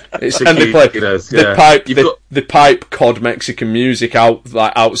 And they play the pipe cod Mexican music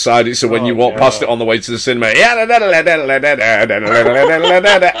outside it, so when you walk past it on the way to the cinema, it's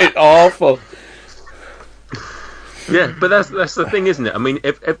awful. Yeah, but that's the thing, isn't it? I mean,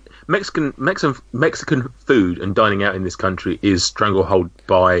 if Mexican food and dining out in this country is stranglehold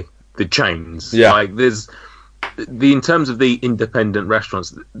by the chains. Yeah. Like in terms of the independent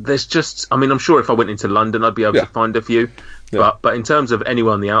restaurants, there's just, I mean, I'm sure if I went into London I'd be able to find a few, but in terms of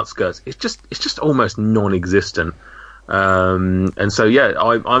anywhere on the outskirts, it's just almost non-existent. And so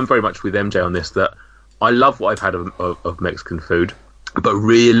I'm very much with MJ on this, that I love what I've had of Mexican food. But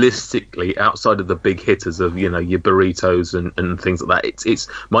realistically, outside of the big hitters of your burritos and things like that, it's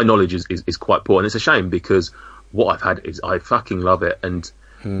my knowledge is quite poor, and it's a shame because what I've had is I fucking love it, and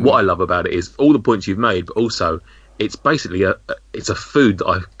what I love about it is all the points you've made, but also it's basically it's a food that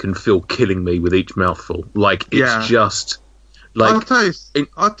I can feel killing me with each mouthful. Like it's just like I'll tell you in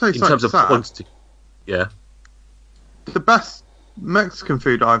terms of quantity. Yeah, the best Mexican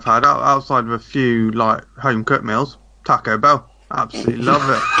food I've had outside of a few like home cooked meals, Taco Bell. Absolutely love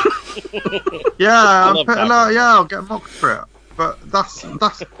it. I'll get mocked for it, but that's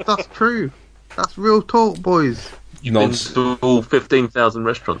true. That's real talk, boys. You've been to all 15,000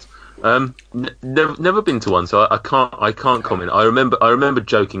 restaurants. Never been to one, so I can't comment. I remember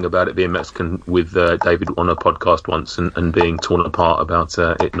joking about it being Mexican with David on a podcast once, and being torn apart about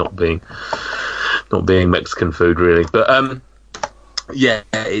it not being Mexican food really. But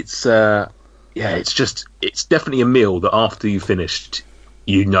it's definitely a meal that after you finished,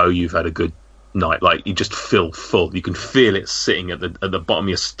 you've had a good night. Like you just feel full. You can feel it sitting at the bottom of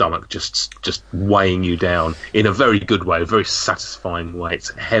your stomach, just weighing you down in a very good way, a very satisfying way.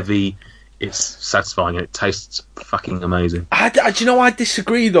 It's heavy, it's satisfying, and it tastes fucking amazing. Do you know, I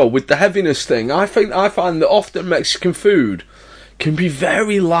disagree though with the heaviness thing. I find that often Mexican food can be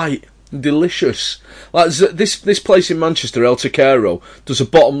very light. Delicious. Like this place in Manchester, El Taquero, does a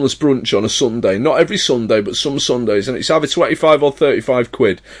bottomless brunch on a Sunday. Not every Sunday, but some Sundays, and it's either 25 or 35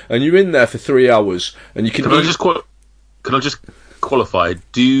 quid, and you're in there for 3 hours, and you can eat. Can I just qualify?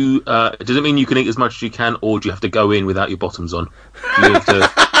 Does it mean you can eat as much as you can, or do you have to go in without your bottoms on? Do you have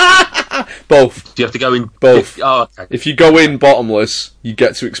to... Both. Do you have to go in both? Okay. If you go in bottomless, you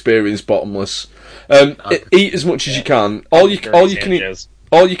get to experience bottomless. Eat as much as you can. All you can eat.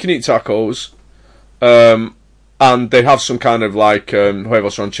 All you can eat tacos, and they have some kind of like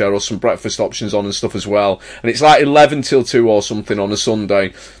huevos rancheros, some breakfast options on and stuff as well. And it's like 11 till 2 or something on a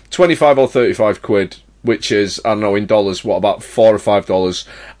Sunday, 25 or 35 quid, which is, I don't know, in dollars, what, about $4 or $5.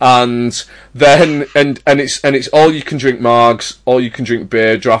 And then and it's all you can drink margs, all you can drink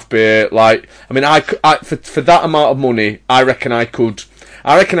beer, draft beer. Like, I mean, I for that amount of money, I reckon I could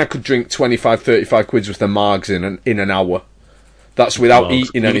drink 25, 35 quid's worth of margs in an hour. That's without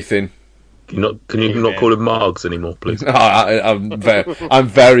eating anything. Can you not call it margs anymore, please? No, I'm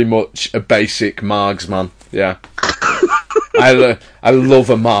very much a basic margs man. Yeah, I love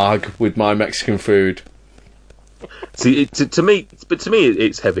a marg with my Mexican food. See, to me,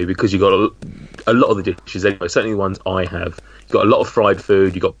 it's heavy because you got a lot of the dishes anyway. Certainly the ones I have. You got a lot of fried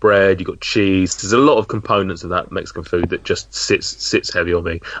food. You got bread. You got cheese. There's a lot of components of that Mexican food that just sits heavy on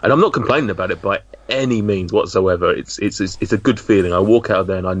me. And I'm not complaining about it by any means whatsoever. It's a good feeling. I walk out of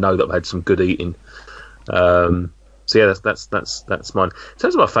there and I know that I've had some good eating. So yeah, that's mine. In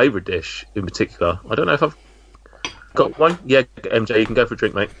terms of my favourite dish in particular, I don't know if I've got one. Yeah, MJ, you can go for a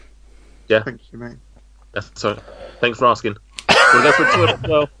drink, mate. Yeah. Thank you, mate. That's all right. Thanks for asking. We'll go for a tour as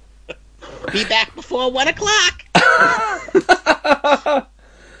well. Be back before 1 o'clock.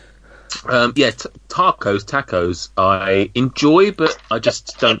 Tacos, I enjoy, but I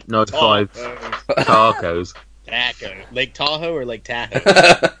just don't know if I've... Tacos. Taco. Lake Tahoe or Lake Tahoe?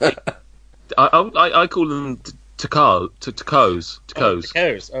 I call them tacos. Tacos.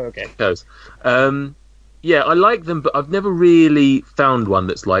 Tacos. Oh, okay. Tacos. Yeah, I like them, but I've never really found one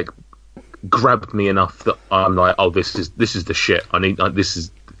that's like grabbed me enough that I'm like, oh, this is the shit.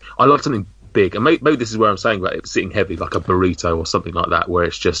 I love something big, and maybe this is where I'm saying about it sitting heavy, like a burrito or something like that, where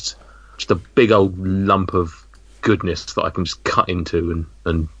it's just a big old lump of goodness that I can just cut into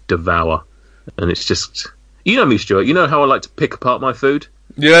and devour. And it's just, you know me, Stuart. You know how I like to pick apart my food.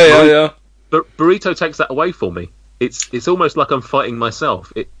 Yeah. But burrito takes that away for me. It's almost like I'm fighting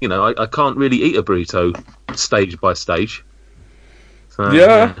myself. I can't really eat a burrito stage by stage. So,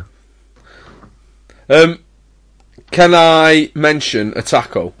 yeah. Can I mention a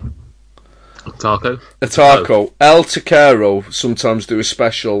taco? A taco. Oh. El Taquero sometimes do a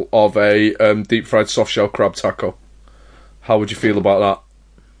special of a deep fried soft shell crab taco. How would you feel about that?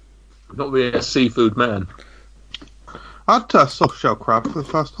 I'm not really a seafood man. I had a soft shell crab for the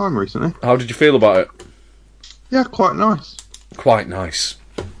first time recently. How did you feel about it? Yeah, quite nice. Quite nice.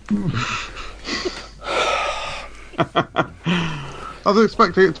 I was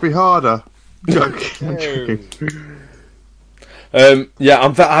expecting it to be harder. Joking.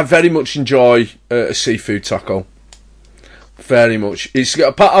 I very much enjoy a seafood taco. Very much.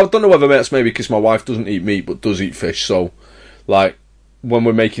 I don't know whether that's maybe because my wife doesn't eat meat but does eat fish. So, like, when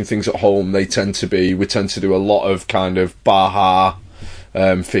we're making things at home, we tend to do a lot of kind of Baja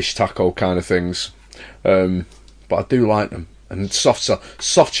fish taco kind of things. But I do like them. And soft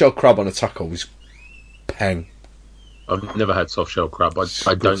shell crab on a taco is peng. I've never had soft shell crab.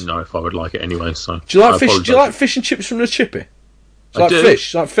 I don't know if I would like it anyway. So do you like fish? Do you like fish and chips from the chippy? I do.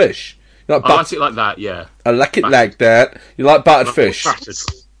 Fish. You like fish. You like I like it like that. Yeah. I like it like that. You like battered fish. Battered.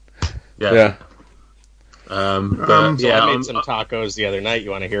 Yeah. I made some tacos the other night.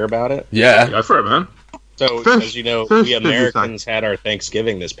 You want to hear about it? Yeah. Go for it, man. So, as you know, we Americans had our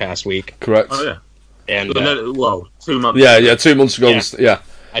Thanksgiving this past week. Correct. Oh yeah. And 2 months. Yeah, 2 months ago. Yeah.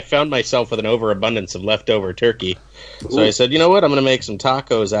 I found myself with an overabundance of leftover turkey. So I said, you know what? I'm going to make some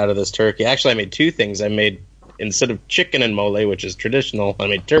tacos out of this turkey. Actually, I made two things. I made, instead of chicken and mole, which is traditional, I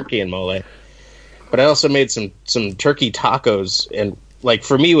made turkey and mole. But I also made some turkey tacos. And, like,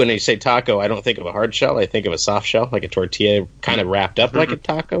 for me, when you say taco, I don't think of a hard shell. I think of a soft shell, like a tortilla kind of wrapped up like a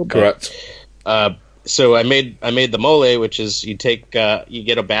taco. Correct. So I made the mole, which is you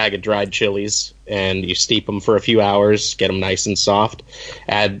get a bag of dried chilies and you steep them for a few hours, get them nice and soft.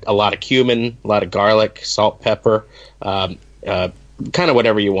 Add a lot of cumin, a lot of garlic, salt, pepper, kind of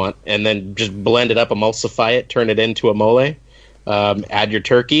whatever you want, and then just blend it up, emulsify it, turn it into a mole. Add your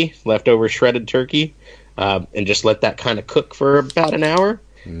turkey, leftover shredded turkey, and just let that kind of cook for about an hour.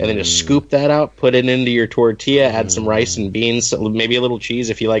 And then just scoop that out, put it into your tortilla, add some rice and beans, maybe a little cheese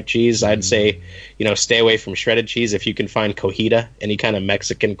if you like cheese. I'd say, stay away from shredded cheese if you can find cojita, any kind of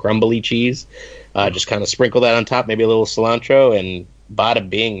Mexican crumbly cheese. Just kind of sprinkle that on top, maybe a little cilantro, and bada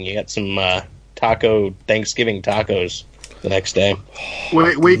bing, you got some Thanksgiving tacos the next day.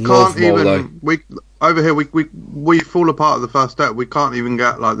 We can't even over here we fall apart at the first step. We can't even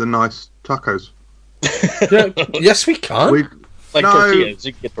get like the nice tacos. Yes, we can. Tortillas.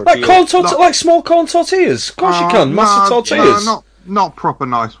 You can get tortillas. Like small corn tortillas. Of course you can. Massive tortillas. Not proper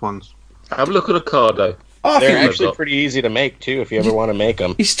nice ones. Have a look at Ocado. They're actually pretty easy to make too, if you ever want to make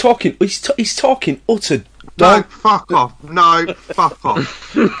them. He's talking utter. No, fuck off. No, fuck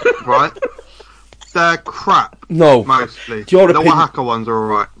off. Right? They're crap. No, mostly. The Oaxaca ones are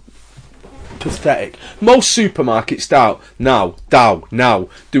alright. Pathetic. Most supermarkets now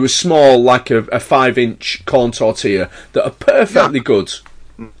do a small, like a 5-inch corn tortilla that are perfectly good.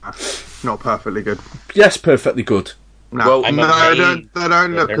 No, not perfectly good. Yes, perfectly good. No, they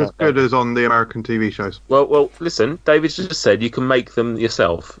don't look as good as on the American TV shows. Well, listen, David just said you can make them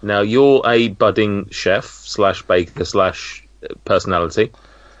yourself. Now, you're a budding chef / baker / personality.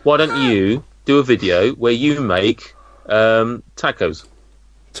 Why don't you do a video where you make tacos?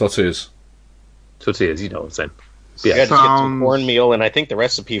 Tortillas, you know what I'm saying. Yeah, just get some cornmeal, and I think the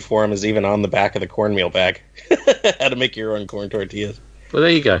recipe for them is even on the back of the cornmeal bag. How to make your own corn tortillas. Well,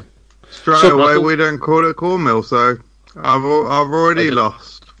 there you go. Straight away, we don't call it cornmeal, so I've already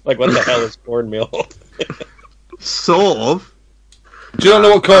lost. Like, what the hell is cornmeal? Sort of. Do you not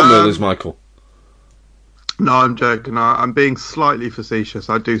know what cornmeal is, Michael? No, I'm joking. I'm being slightly facetious.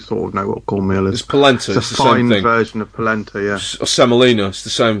 I do sort of know what cornmeal is. It's polenta. It's a fine version of polenta, yeah. Or semolina. It's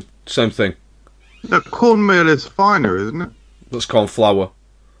the same thing. No, cornmeal is finer, isn't it? That's corn flour.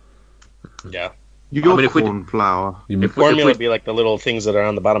 Yeah. corn flour. Formula would be like the little things that are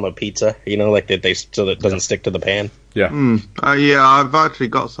on the bottom of pizza, like that so that it doesn't stick to the pan. Yeah. Yeah, I've actually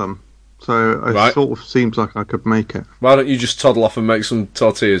got some. So it sort of seems like I could make it. Why don't you just toddle off and make some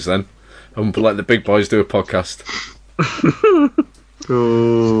tortillas then? And let the big boys do a podcast.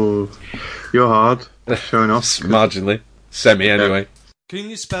 Oh, you're hard. Showing off. Marginally. Semi, anyway. Can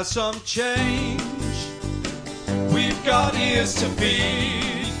you spare some change? We've got ears to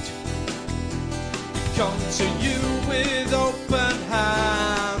feed. Come to you with open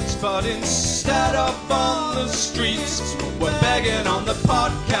hands, but instead of on the streets, we're begging on the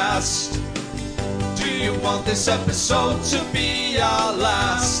podcast. Do you want this episode to be our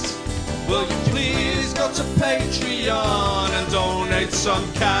last? Will you please go to Patreon and donate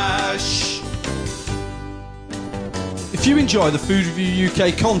some cash? If you enjoy the Food Review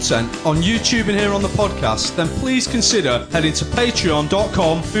UK content on YouTube and here on the podcast, then please consider heading to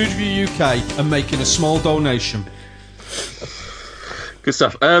patreon.com foodreviewuk and making a small donation. Good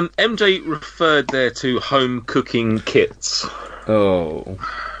stuff. MJ referred there to home cooking kits. Oh.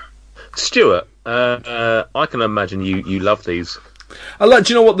 Stuart, I can imagine you love these. Do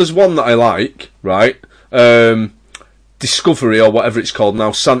you know what? There's one that I like, right? Discovery or whatever it's called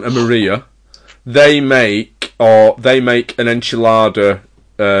now, Santa Maria. They make an enchilada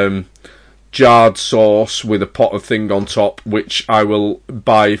jarred sauce with a pot of thing on top, which I will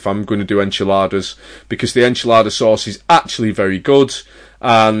buy if I'm going to do enchiladas, because the enchilada sauce is actually very good,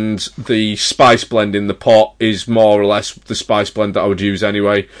 and the spice blend in the pot is more or less the spice blend that I would use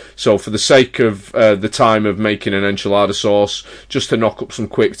anyway. So for the sake of the time of making an enchilada sauce, just to knock up some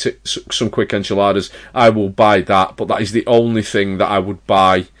quick enchiladas, I will buy that, but that is the only thing that I would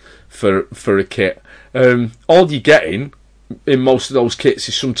buy for a kit. All you're getting in most of those kits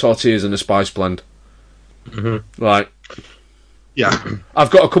is some tortillas and a spice blend. Mm-hmm. Right. Yeah. I've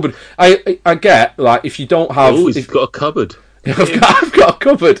got a cupboard. I get, like, if you don't have... Oh, you've got a cupboard. I've got a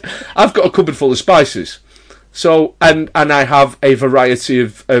cupboard. I've got a cupboard full of spices. So, and I have a variety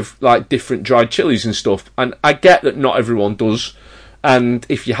of like different dried chilies and stuff. And I get that not everyone does. And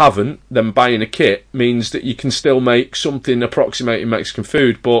if you haven't, then buying a kit means that you can still make something approximating Mexican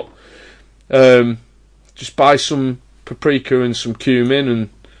food, but just buy some paprika and some cumin and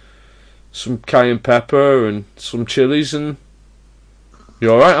some cayenne pepper and some chilies, and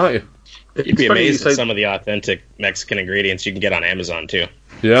you're alright, aren't you? You'd be amazed at some of the authentic Mexican ingredients you can get on Amazon, too.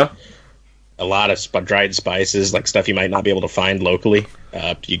 Yeah? A lot of dried spices, like stuff you might not be able to find locally,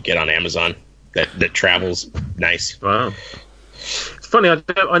 you get on Amazon that travels nice. Wow. It's funny,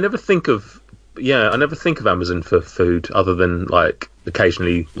 I never think of Amazon for food other than like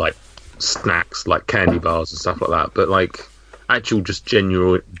occasionally like snacks like candy bars and stuff like that, but like actual just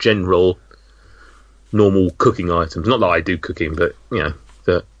general normal cooking items. Not that I do cooking, but I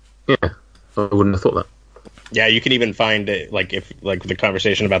wouldn't have thought that. Yeah, you can even find if the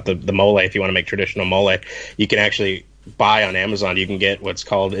conversation about the mole. If you want to make traditional mole, you can actually buy on Amazon. You can get what's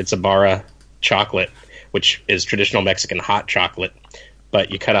called Ibarra chocolate, which is traditional Mexican hot chocolate. But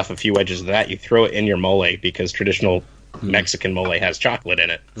you cut off a few edges of that, you throw it in your mole, because traditional Mexican mole has chocolate in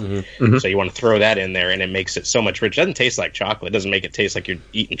it. Mm-hmm. So you want to throw that in there, and it makes it so much rich. It doesn't taste like chocolate. It doesn't make it taste like you're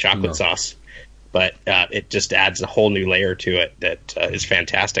eating chocolate sauce. But it just adds a whole new layer to it that is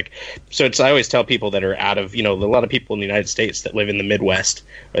fantastic. So I always tell people that are out of, a lot of people in the United States that live in the Midwest,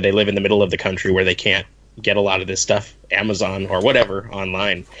 or they live in the middle of the country where they can't get a lot of this stuff, Amazon or whatever,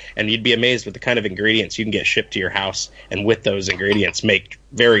 online. And you'd be amazed with the kind of ingredients you can get shipped to your house, and with those ingredients make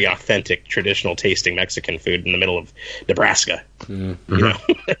very authentic, traditional tasting Mexican food in the middle of Nebraska.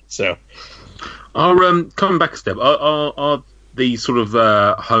 Mm-hmm. So, coming back a step, are these sort of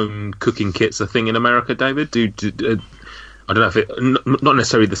home cooking kits a thing in America, David? I don't know if not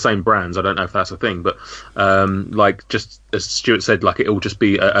necessarily the same brands. I don't know if that's a thing, but like just as Stuart said, like it'll just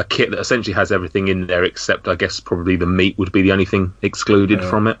be a kit that essentially has everything in there except, I guess, probably the meat would be the only thing excluded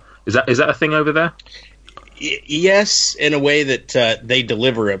from it. Is that a thing over there? Yes, in a way that they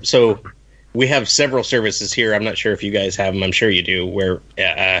deliver it. So we have several services here. I'm not sure if you guys have them. I'm sure you do. Where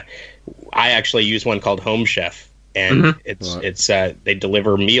I actually use one called Home Chef. And it's they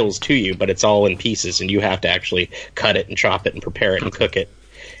deliver meals to you, but it's all in pieces, and you have to actually cut it and chop it and prepare it and cook it.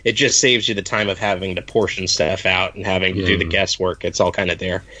 It just saves you the time of having to portion stuff out and having to do the guesswork. It's all kind of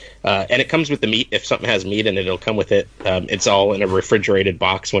there. And it comes with the meat. If something has meat in it, it'll come with it. It's all in a refrigerated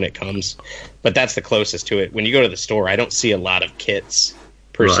box when it comes. But that's the closest to it. When you go to the store, I don't see a lot of kits,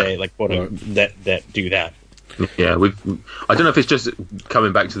 per se, like that do that. Yeah, I don't know if it's just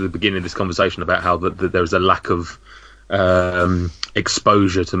coming back to the beginning of this conversation about how there's a lack of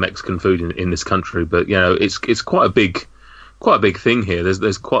exposure to Mexican food in this country, but it's quite a big thing here.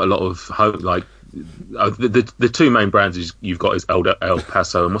 There's quite a lot of the two main brands you've got is El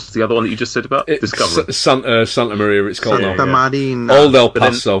Paso, and what's the other one that you just said about? Discovery. Santa Maria, it's called Santa Marina. Old El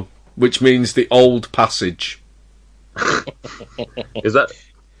Paso, which means the Old Passage. Is that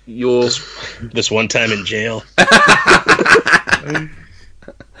your... This one time in jail.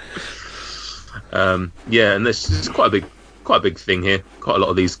 Yeah, and this is quite a big thing here. Quite a lot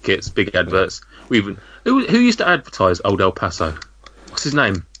of these kits, big adverts. Who used to advertise Old El Paso? What's his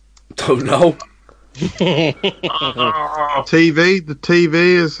name? Don't know. TV. The TV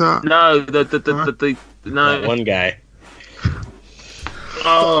is that? No, no, That one guy.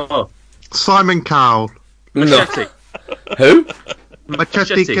 Oh, Simon Cowell. Machete. Who?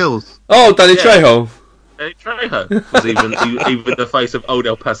 Machete Kills. Oh, Danny Yeah. Trejo. Danny Trejo was even the face of Old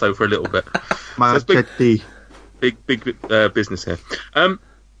El Paso for a little bit. Machete. Big business here.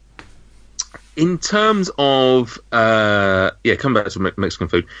 In terms of come back to Mexican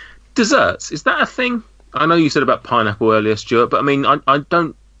food, desserts, is that a thing? I know you said about pineapple earlier, Stuart, but I mean, I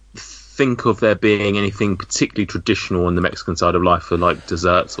don't think of there being anything particularly traditional on the Mexican side of life for like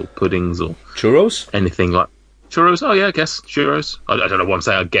desserts or puddings or Churros? anything like churros. Oh yeah, I guess churros. I don't know what I'm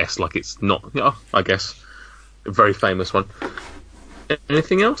saying. I guess like it's not. Yeah, I guess a very famous one.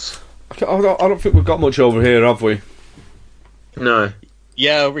 Anything else? I don't think we've got much over here, have we? No.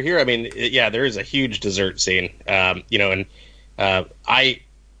 Yeah, over here, I mean, there is a huge dessert scene.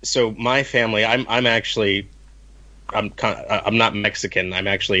 So my family, I'm not Mexican. I'm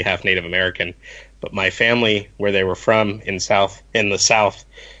actually half Native American, but my family, where they were from in the South,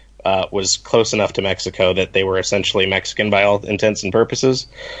 was close enough to Mexico that they were essentially Mexican by all intents and purposes.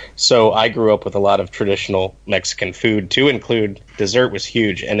 So I grew up with a lot of traditional Mexican food, to include dessert was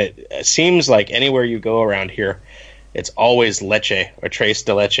huge. And it seems like anywhere you go around here, it's always leche or tres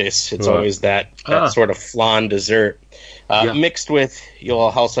de leches. It's always that sort of flan dessert. Mixed with, you'll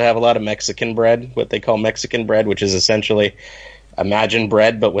also have a lot of Mexican bread, what they call Mexican bread, which is essentially imagine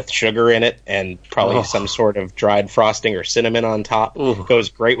bread but with sugar in it and probably some sort of dried frosting or cinnamon on top. Goes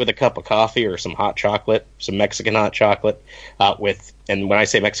great with a cup of coffee or some hot chocolate, some Mexican hot chocolate. And when I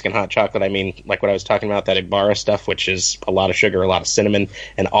say Mexican hot chocolate, I mean like what I was talking about, that Ibarra stuff, which is a lot of sugar, a lot of cinnamon,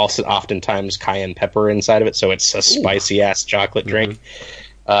 and also oftentimes cayenne pepper inside of it, so it's a spicy ass chocolate drink.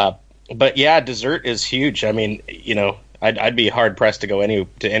 But yeah, dessert is huge. I mean, I'd be hard pressed to go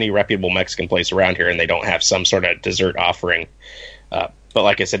to any reputable Mexican place around here and they don't have some sort of dessert offering. But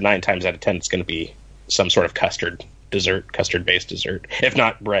like I said, 9 times out of 10, it's going to be some sort of custard-based dessert, if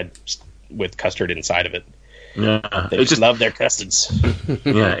not bread with custard inside of it. Yeah, they just love their custards.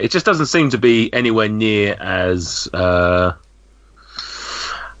 Yeah, it just doesn't seem to be anywhere near as I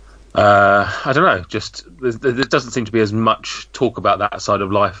don't know. Just there doesn't seem to be as much talk about that side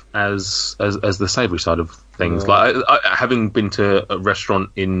of life as the savoury side of things. Like having been to a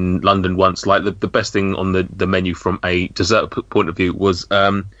restaurant in London once, like the best thing on the menu from a dessert point of view was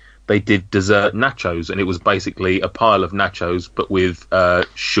they did dessert nachos, and it was basically a pile of nachos but with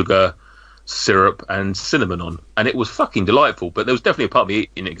sugar, syrup, and cinnamon on, and it was fucking delightful. But there was definitely a part of me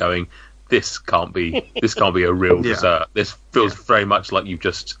eating it going, this can't be a real dessert. This feels very much like you've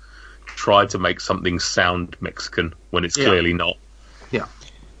just tried to make something sound Mexican when it's clearly not. Yeah.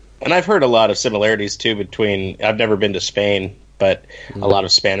 And I've heard a lot of similarities too between, I've never been to Spain, but a lot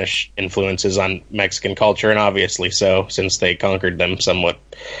of Spanish influences on Mexican culture, and obviously so, since they conquered them somewhat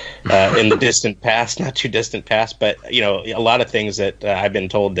in the distant past, not too distant past. But a lot of things that I've been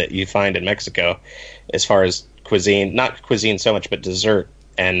told that you find in Mexico, as far as cuisine, not cuisine so much, but dessert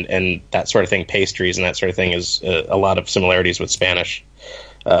and that sort of thing, pastries and that sort of thing, is a lot of similarities with Spanish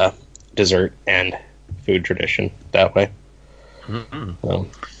dessert and food tradition that way.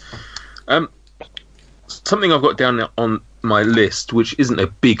 Something I've got down on my list, which isn't a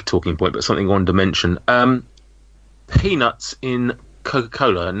big talking point, but something I wanted to mention: peanuts in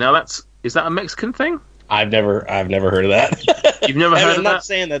Coca-Cola. Now, is that a Mexican thing? I've never heard of that. You've never heard of that? I'm not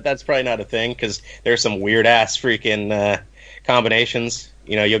saying that that's probably not a thing, because there's some weird ass freaking combinations.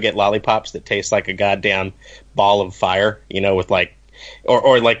 You'll get lollipops that taste like a goddamn ball of fire. With like,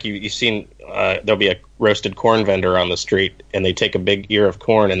 or like you've seen, there'll be a roasted corn vendor on the street, and they take a big ear of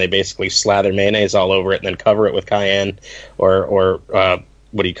corn and they basically slather mayonnaise all over it and then cover it with cayenne or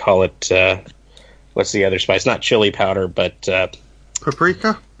what do you call it? What's the other spice? Not chili powder, but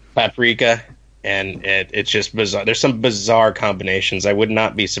Paprika. And it's just bizarre. There's some bizarre combinations. I would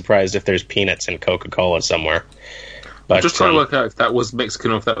not be surprised if there's peanuts in Coca-Cola somewhere. But, I'm just trying to work out if that was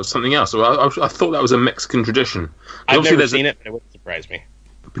Mexican or if that was something else. I thought that was a Mexican tradition. I've never seen it, but it wouldn't surprise me.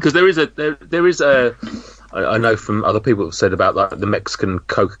 Because there is a I know from other people have said about that the Mexican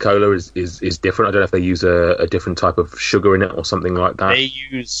Coca-Cola is different. I don't know if they use a different type of sugar in it or something like that. They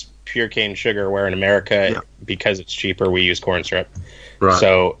use pure cane sugar, where in America, because it's cheaper, we use corn syrup. Right.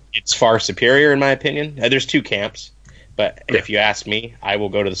 So it's far superior, in my opinion. There's two camps, but if you ask me, I will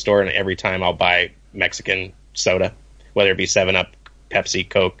go to the store and every time I'll buy Mexican soda, whether it be 7-Up, Pepsi,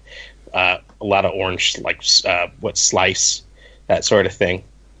 Coke, a lot of orange, like Slice, that sort of thing.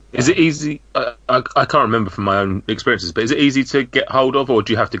 Is it easy? I can't remember from my own experiences, but is it easy to get hold of, or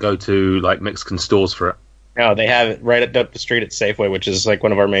do you have to go to like Mexican stores for it? No, they have it right up the street at Safeway, which is like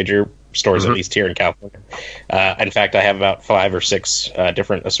one of our major stores, at least here in California. In fact, I have about 5 or 6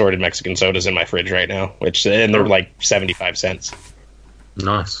 different assorted Mexican sodas in my fridge right now, and they're like 75 cents.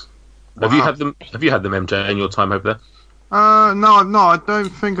 Nice. Wow. Have you had them, MJ, in your time over there? No, I don't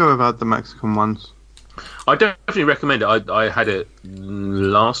think I've had the Mexican ones. I definitely recommend it. I had it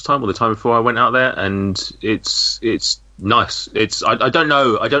last time or the time before I went out there, and it's nice. I don't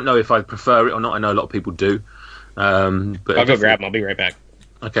know if I prefer it or not. I know a lot of people do. But I'll go grab them. I'll be right back.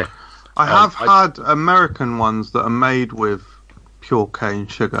 Okay. I have had American ones that are made with pure cane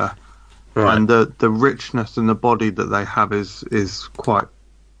sugar, right. And the richness in the body that they have is quite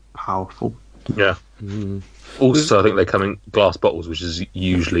powerful. Yeah. Also, I think they come in glass bottles, which is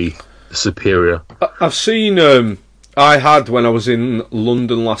usually superior. I've seen I had when I was in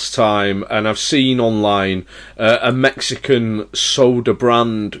London last time, and I've seen online a Mexican soda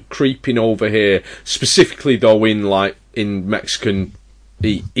brand creeping over here, specifically though in Mexican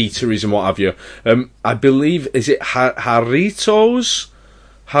eateries and what have you. I believe, is it Jarritos?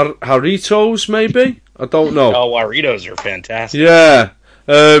 Jarritos maybe? I don't know. Oh, Jarritos are fantastic. Yeah.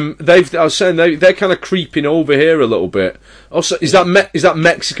 I was saying they're kind of creeping over here a little bit. Also, is that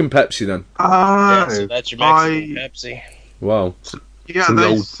Mexican Pepsi then? Yeah, so that's your Mexican Pepsi. Wow. Yeah,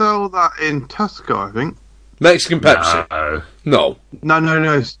 they sell that in Tesco, I think. Mexican Pepsi? No.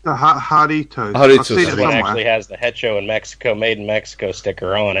 It's the Jarritos. I've seen this one actually has the Hecho in Mexico, made in Mexico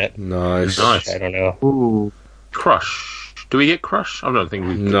sticker on it. Nice. I don't know. Ooh. Crush. Do we get Crush? I don't think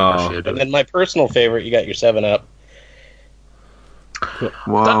we get No. Crush here, do And we? then my personal favorite, you got your 7-Up.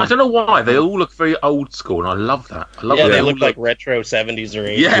 Wow. I don't know why they all look very old school, and I love that. I love that they look like retro 70s or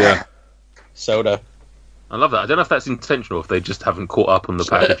 80s. Yeah. Soda. I love that. I don't know if that's intentional, or if they just haven't caught up on the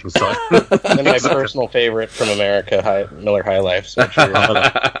packaging side. And my personal favorite from America, Miller High Life. I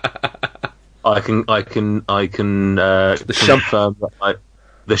can confirm that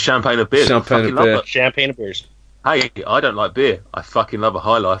the champagne of beer. Champagne of beers. Hey, I don't like beer. I fucking love a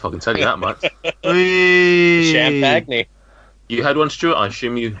High Life. I can tell you that much. Champagne. You had one, Stuart? I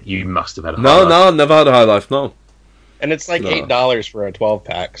assume you must have had a High No, Life. no, never had a High Life, no. And it's like $8 for a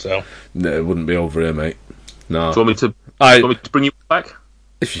 12-pack, so... No, it wouldn't be over here, mate. No. Do you want me to bring you back?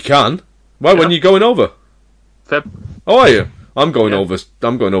 If you can. Well, when are you going over? Feb. Oh, are you? I'm going over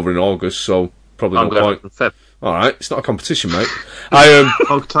in August, so probably I'm no going point. Feb. All right, it's not a competition, mate. I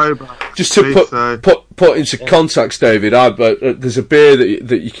October. just to put into context, David. There's a beer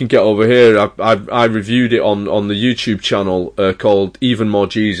that you can get over here. I reviewed it on the YouTube channel called Even More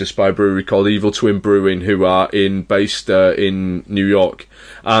Jesus by a brewery called Evil Twin Brewing, who are based in New York.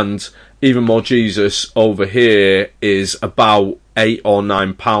 And Even More Jesus over here is about £8 or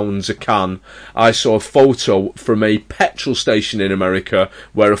 £9 a can. I saw a photo from a petrol station in America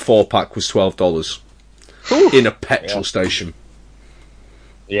where a 4-pack was $12. In a petrol station.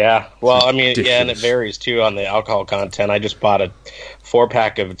 Yeah, well, I mean, and it varies too on the alcohol content. I just bought a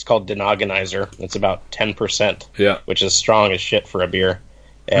 4-pack of, it's called Denogonizer. It's about 10%, which is strong as shit for a beer.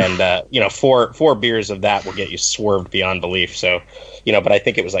 And, four beers of that will get you swerved beyond belief. So, but I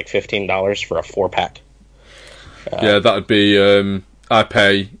think it was like $15 for a 4-pack. Yeah, that would be, I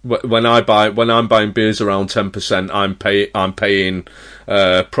pay, when I'm buying beers around 10%, I'm paying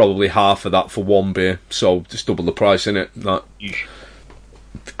probably half of that for one beer. So just double the price, innit? That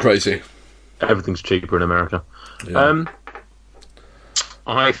crazy. Everything's cheaper in America. Yeah.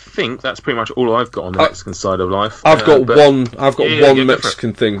 I think that's pretty much all I've got on the Mexican side of life. I've got one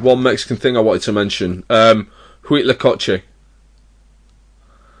Mexican thing. One Mexican thing I wanted to mention. Huitlacoche.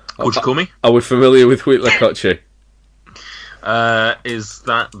 What'd you call me? Are we familiar with Huitlacoche? Is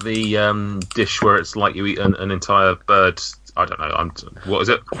that the dish where it's like you eat an entire bird? I don't know. What is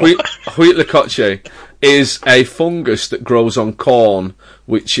it? Huitlacoche is a fungus that grows on corn,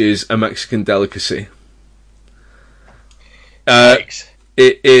 which is a Mexican delicacy.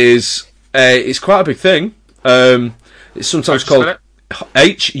 It is. It's quite a big thing. It's sometimes called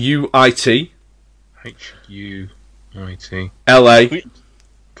HUIT. HUIT. LA.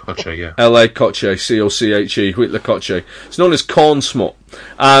 Koche, yeah. LA Koche, C-O-C-H-E, Huitlacoche. It's known as corn smut,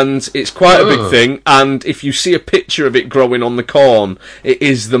 and it's quite a big thing, and if you see a picture of it growing on the corn, it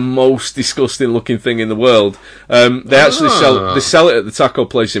is the most disgusting looking thing in the world. They actually sell it at the taco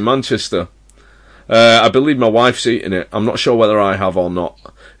place in Manchester. I believe my wife's eaten it. I'm not sure whether I have or not.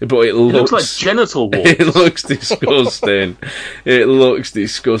 But it looks like genital warts. It looks disgusting. It looks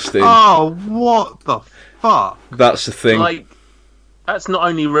disgusting. Oh, what the fuck? That's the thing. Like, that's not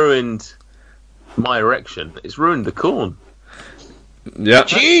only ruined my erection, it's ruined the corn. Yeah.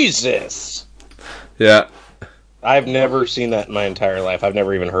 Jesus! Yeah. I've never seen that in my entire life. I've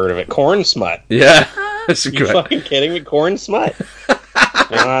never even heard of it. Corn smut. Yeah. That's You fucking kidding me? Corn smut.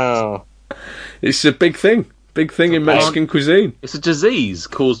 Wow. It's a big thing. Big thing in Mexican cuisine. It's a disease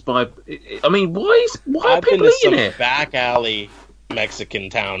caused by... I mean, why are I've been people to eating some it? back alley Mexican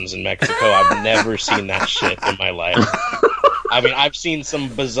towns in Mexico. I've never seen that shit in my life. I mean, I've seen some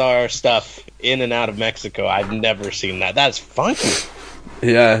bizarre stuff in and out of Mexico. I've never seen that. That's funky.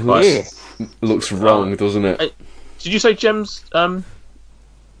 Yeah, looks wrong, doesn't it? Did you say Gem's...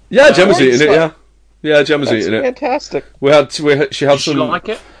 Yeah, Gemma's eating it, yeah. Yeah, Gemma's eating it. Fantastic. She had some... Did you like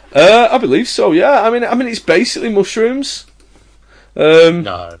it? I believe so, yeah. I mean, it's basically mushrooms.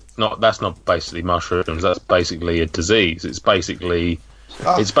 No, that's not basically mushrooms. That's basically a disease. It's basically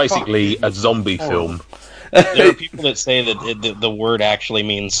a zombie film. There are people that say that the word actually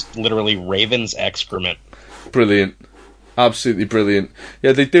means literally raven's excrement. Brilliant. Absolutely brilliant.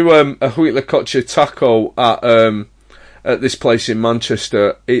 Yeah, they do a Huitlacoche taco at this place in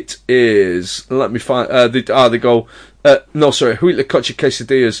Manchester. It is... Let me find... they go... Huitlacoche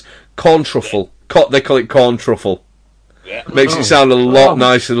quesadillas. Corn truffle. They call it corn truffle. Yeah. Makes it sound a lot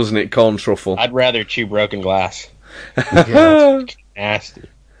nicer, doesn't it? Corn truffle. I'd rather chew broken glass. Yeah. Nasty.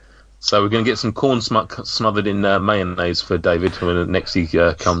 So we're going to get some corn smothered in mayonnaise for David when next he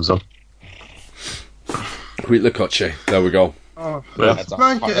comes on. Huitlacoche. There we go. Oh, That's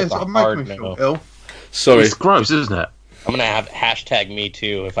making me feel ill. Sorry. It's gross, isn't it? I'm gonna have hashtag me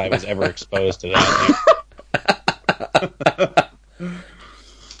too if I was ever exposed to that.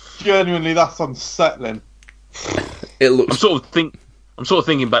 Genuinely, that's unsettling. It looks... I'm sort of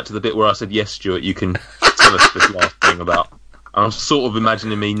thinking back to the bit where I said, yes, Stuart, you can tell us this last thing about... And I'm sort of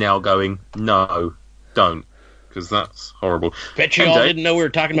imagining me now going, no, don't, because that's horrible. Bet you all didn't know we were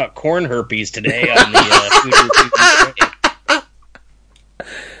talking about corn herpes today on the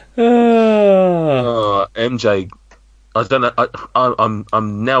MJ, I don't know.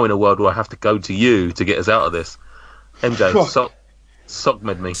 I'm now in a world where I have to go to you to get us out of this. MJ, sock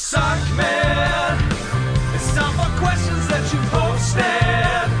med me. Sock med. It's time for questions that you posted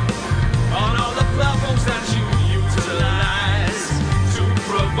on all the platforms that you utilize to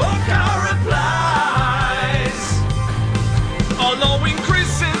provoke our replies. Although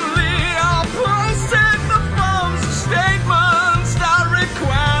increasingly I'll posting the forms of statements that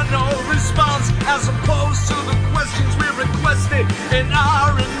require no response, as opposed to the questions we requested in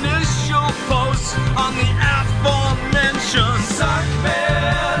our initial posts on the aforementioned Sock med.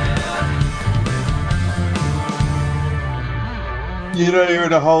 You know you're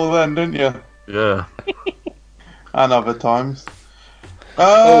in a hole then, don't you? Yeah. And other times.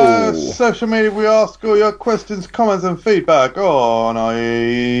 Social media, we ask all your questions, comments and feedback on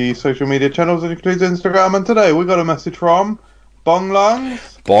our social media channels, that includes Instagram, and today we got a message from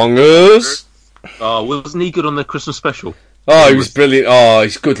Bonglungs. Bongers. Oh, wasn't he good on the Christmas special? Oh, he was brilliant. Oh,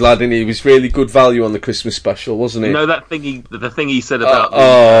 he's a good lad, isn't he? He was really good value on the Christmas special, wasn't he? You know that thing the thing he said about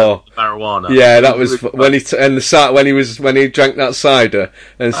the marijuana. Yeah, that was when when he drank that cider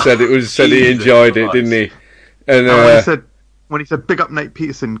and said he enjoyed it, didn't he? And when he said big up Nate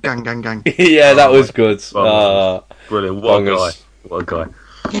Peterson, gang gang gang. Yeah, that was good. Brilliant. What a guy. What a guy.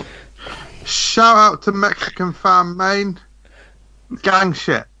 Shout out to Mexican fan Maine. Gang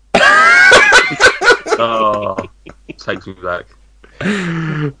shit. Oh, takes me back.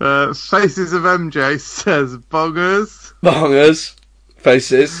 Faces of MJ says bongers. Bongers.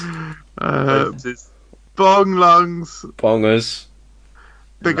 Faces. Bong lungs. Bongers.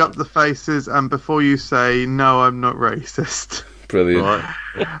 Big up the faces, and before you say, no, I'm not racist. Brilliant. Right.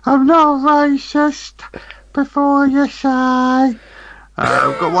 I'm not racist before you say.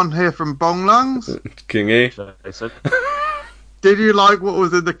 We've got one here from Bong Lungs. Kingy. Jason. Did you like what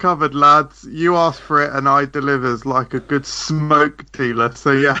was in the cupboard, lads? You asked for it and I delivers like a good smoke dealer,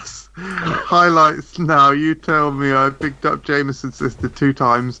 so yes. Highlights now. You tell me I picked up Jameson's sister 2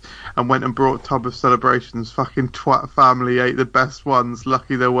 times and went and brought tub of celebrations. Fucking twat family ate the best ones.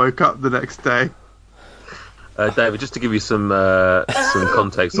 Lucky they woke up the next day. David, just to give you some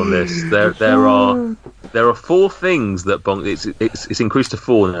context on this, there are 4 things that Bong. It's increased to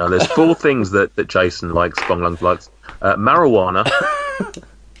 4 now. There's 4 things that Jason likes. Bong Lungs likes: marijuana,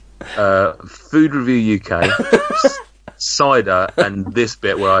 Food Review UK, cider, and this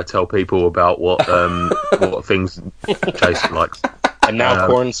bit where I tell people about what things Jason likes. And now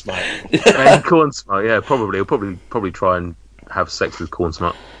corn smut. And corn smut, yeah, probably. He'll probably try and have sex with corn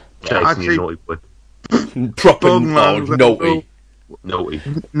smut. Jason, you naughty boy. Proper naughty. Naughty.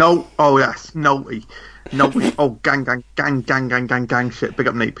 No, oh yes, naughty. Oh, gang shit. Big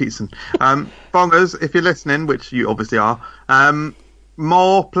up Nate Peterson. Bongers, if you're listening, which you obviously are,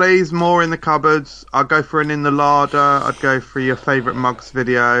 more, please, more in the cupboards. I'd go for an in the larder. I'd go for your favourite mugs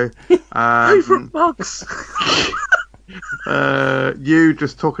video. Favourite mugs? You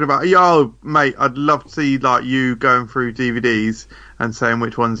just talking about, yo, mate, I'd love to see like you going through DVDs and saying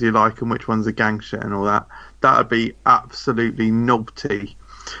which ones you like and which ones are gang shit and all that. That'd be absolutely naughty.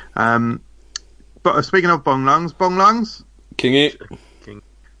 But speaking of bong lungs, King.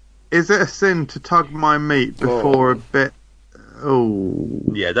 Is it a sin to tug my meat before a bit? Oh,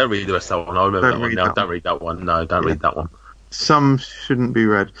 yeah. Don't read the rest of that one. I remember that one. No, don't read that one. No, don't read that one. Some shouldn't be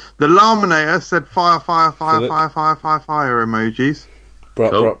read. The Laminator said fire emojis.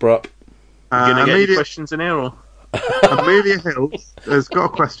 Bruh. You gonna get any questions in here, or? Amelia Hills has got a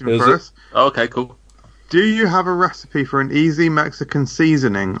question for us. Oh, okay, cool. Do you have a recipe for an easy Mexican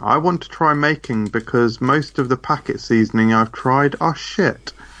seasoning? I want to try making because most of the packet seasoning I've tried are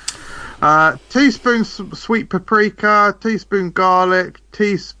shit. Teaspoon sweet paprika, teaspoon garlic,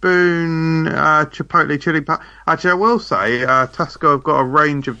 teaspoon chipotle chili powder. Actually, I will say Tesco have got a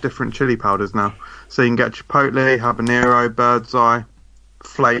range of different chili powders now. So you can get chipotle, habanero, bird's eye,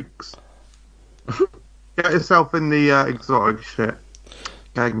 flakes. Get yourself in the exotic shit.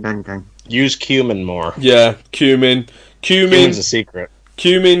 Gang. Use cumin more. Yeah, cumin. Cumin's a secret.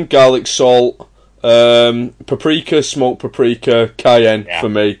 Cumin, garlic, salt, paprika, smoked paprika, cayenne for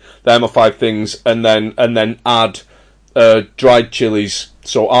me. They're my 5 things, and then add dried chilies.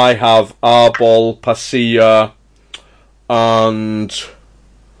 So I have arbol, pasilla, and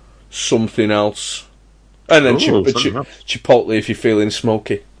something else, and then chipotle if you're feeling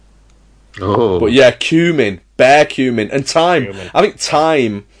smoky. Oh, but yeah, cumin, bare cumin, and thyme. I think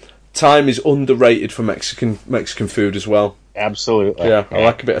thyme is underrated for Mexican food as well. Absolutely. Yeah, I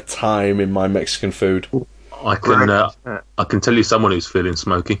like a bit of thyme in my Mexican food. I can tell you someone who's feeling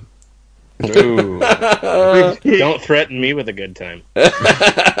smoky. Ooh. Don't threaten me with a good time.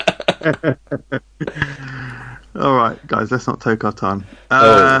 All right, guys, let's not take our time.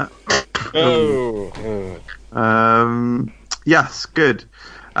 Yes, good.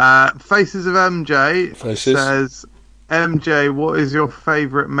 Faces of MJ says, MJ, what is your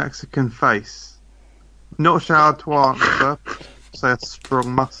favourite Mexican face? Not sure how to answer. Say a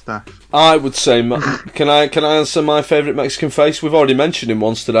strong mustache. I would say, can I answer my favourite Mexican face? We've already mentioned him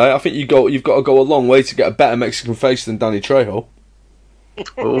once today. I think you've got to go a long way to get a better Mexican face than Danny Trejo.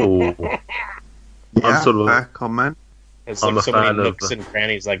 Oh, yeah, fair comment. It's like so many nooks and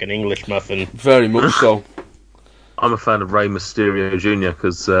crannies, like an English muffin. Very much so. I'm a fan of Rey Mysterio Jr.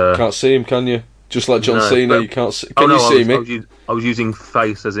 because can't see him, can you? Just like John Cena, you can't see. Can you see me? I was using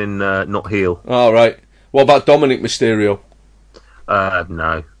face as in not heel. All right. What about Dominic Mysterio?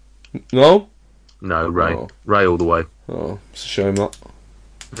 No. No? No, Ray. Oh. Ray all the way. Oh, it's a shame that.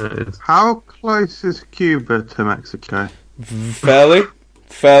 How close is Cuba to Mexico? Fairly.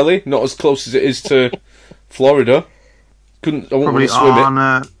 Not as close as it is to Florida. I wouldn't want to swim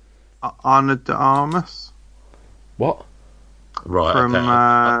it. Ana de Armas? What? Right. From, okay.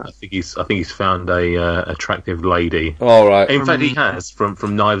 I think he's found a attractive lady. All right. In fact, he has from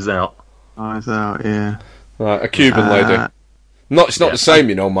Knives Out. Knives Out, yeah. Right, a Cuban lady. It's not the same,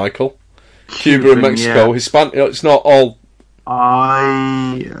 you know, Michael. Cuba and Mexico, yeah. Hispanic. It's not all.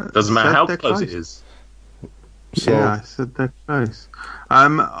 Doesn't matter how close it is. So. Yeah, I said they're close.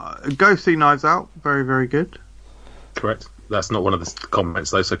 Go see Knives Out. Very, very good. Correct. That's not one of the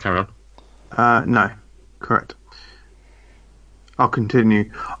comments, though. So carry on. No, correct. I'll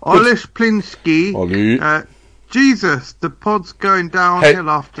continue. Olish Plinsky. Jesus, the pod's going downhill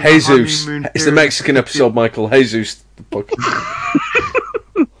after Jesus. The honeymoon period. It's the Mexican episode, Michael. Jesus.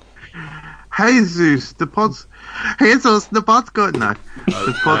 Jesus, the pod's going... No.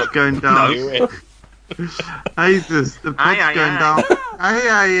 The pod's going down... No, Jesus, the pod's going down...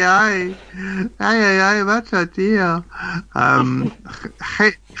 Ay, mucha tía.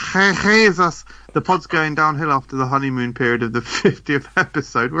 Jesus, the pod's going downhill after the honeymoon period of the 50th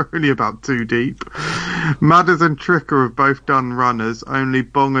episode. We're only about 2 deep. Madders and Tricker have both done runners. Only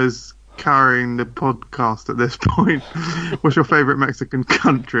Bongers carrying the podcast at this point. What's your favourite Mexican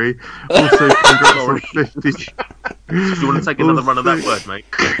country? Also, congrats on 50. Do you want to take another run of that word, mate?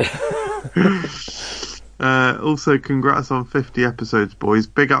 Also, congrats on 50 episodes, boys.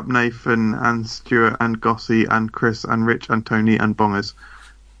 Big up Nathan and Stuart and Gossy and Chris and Rich and Tony and Bongers.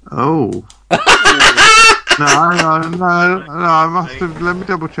 Oh. No, I must have. Let me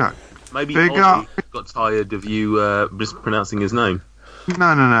double check. Maybe Big Ollie up. got tired of you mispronouncing his name. No,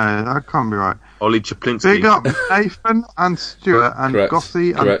 that can't be right. Ollie Chaplinsky. Big up Nathan and Stuart and Correct. Gossy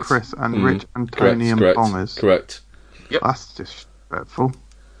and Correct. Chris and Rich and Tony and correct. Bongers. Correct. That's disrespectful.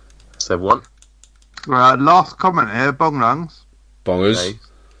 So one. Right, last comment here, Bonglungs. Bongers. Okay.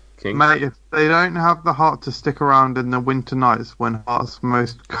 King. Mate, if they don't have the heart to stick around in the winter nights when heart's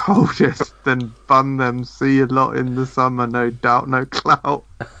most coldest, then bun them. See you lot in the summer, no doubt, no clout.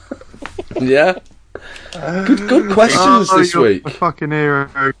 Yeah. Good questions this you're week. a fucking hero.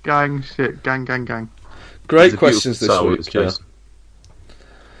 Gang shit. Gang. Great It's a questions this beautiful soul, week, it's just-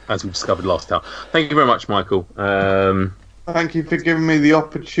 as we discovered last time. Thank you very much, Michael. Thank you for giving me the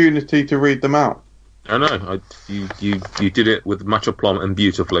opportunity to read them out. I know you did it with much aplomb and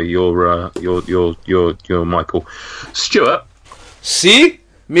beautifully. You're Michael. Stuart. Si,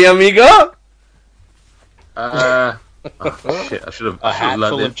 mi amigo. Oh, shit! I should have. A hat full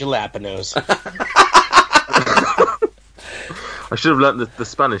learned of jalapenos. I should have learned the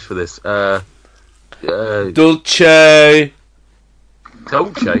Spanish for this. Dulce.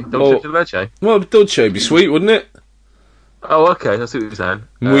 Dolce de leche. Well, dulce would be sweet, wouldn't it? Oh, okay. That's what you're saying.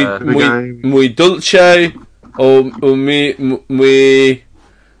 Muy dulce o muy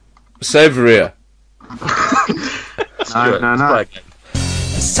savoria. Stuart, No. let's play again.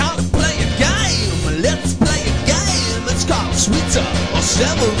 It's time to play a game. Let's play a game. It's called Sweeter or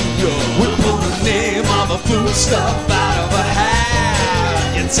Savoria. We pull the name of a foodstuff out of a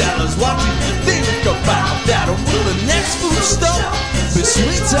hat. You tell us what you think about that. Will the next foodstuff be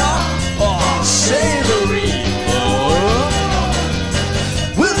sweeter or savory?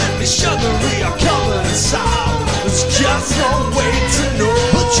 Will it be sugary or covered in salt? There's just no way to know.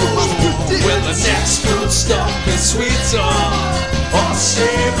 But you must predict. Will the next foodstuff be sweeter or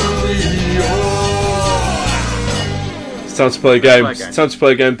savory? It's time to play a game. It's time to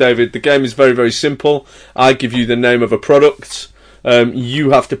play a game, David. The game is very, very simple. I give you the name of a product.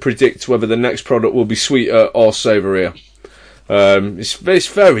 You have to predict whether the next product will be sweeter or savourier. It's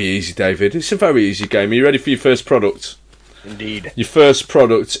very easy, David. It's a very easy game. Are you ready for your first product? Indeed. Your first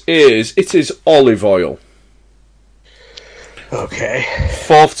product is olive oil. Okay.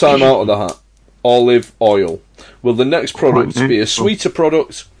 Fourth time out of the hat. Olive oil. Will the next product be a sweeter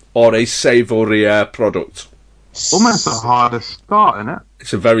product or a savourier product? Almost the hardest start, isn't it?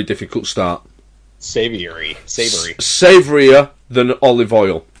 It's a very difficult start. Savory. Savourier than olive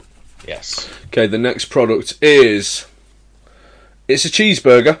oil. Yes. Okay, the next product is... It's a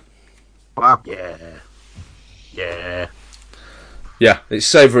cheeseburger. Wow. Yeah. Yeah, it's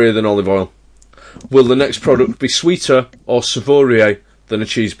savourier than olive oil. Will the next product be sweeter or savourier than a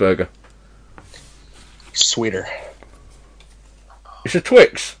cheeseburger? Sweeter. It's a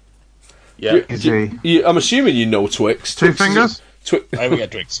Twix. Yeah. Easy. I'm assuming you know Twix. Two Twix is fingers? I we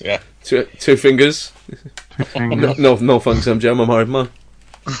got Twix. Yeah. Two fingers. Two fingers. No thanks, MJ. I'm a married man.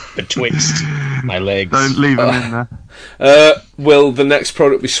 Betwixt my legs. Don't leave them in there. Will the next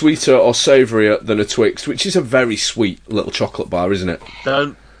product be sweeter or savourier than a Twix, which is a very sweet little chocolate bar, isn't it?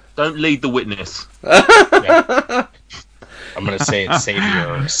 Don't lead the witness. Yeah. I'm gonna say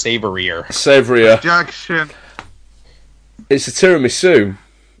it's savourier. Savourier. Jackson. It's a tiramisu.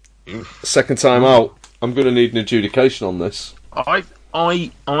 Second time out. I'm going to need an adjudication on this. I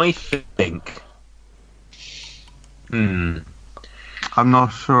think. I'm not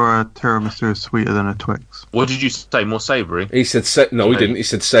sure a tiramisu is sweeter than a Twix. What did you say? More savoury? He said no, he didn't. He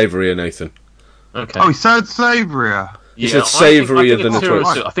said savourier, Nathan. Okay. Oh, he said savourier. He said savourier than a Twix.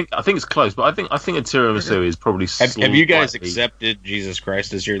 I think it's close, but I think a tiramisu is probably. Have you guys accepted Jesus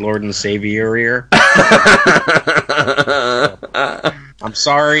Christ as your Lord and Savior? I'm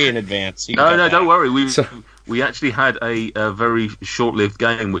sorry in advance. No, don't worry. We actually had a very short-lived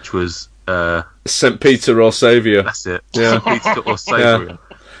game, which was St. Peter or Saviour. That's it. Yeah. St. Peter or Saviour. Yeah.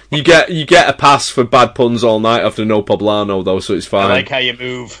 You get a pass for bad puns all night after no poblano though, so it's fine. I like how you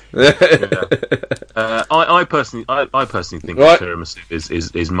move. I personally think Right. tiramisu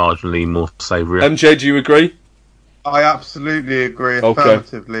is marginally more savoury. MJ, do you agree? I absolutely agree, Okay.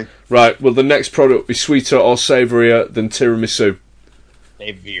 affirmatively. Right. Will the next product be sweeter or savourier than tiramisu?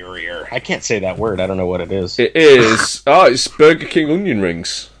 Savior. I can't say that word. I don't know what it is. It is. It's Burger King onion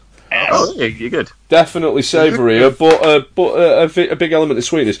rings. Oh, yeah, you're good. Definitely savourier, but a big element of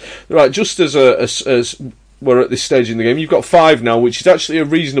sweetness. Right, just as we're at this stage in the game, you've got 5 now, which is actually a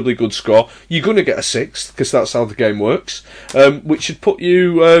reasonably good score. You're going to get a 6th, because that's how the game works, which should put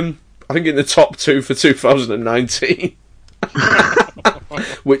you, I think, in the top 2 for 2019.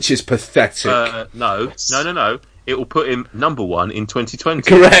 Which is pathetic. No. It will put him number 1 in 2020.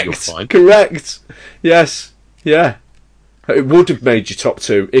 Correct. Yes. Yeah. It would have made you top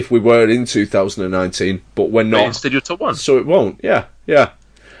 2 if we were in 2019, but we're not. But instead, you're top 1. So it won't. Yeah.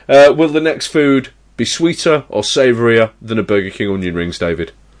 Will the next food be sweeter or savourier than a Burger King onion rings,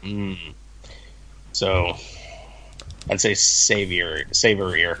 David? So, I'd say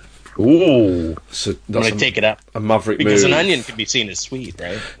savourier. Ooh. So I'm going to take it up. A maverick because move. an onion can be seen as sweet,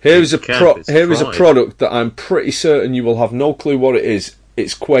 right? Here is a product that I'm pretty certain you will have no clue what it is.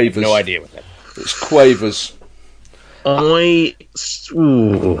 It's Quavers. No idea what that is. It's Quavers.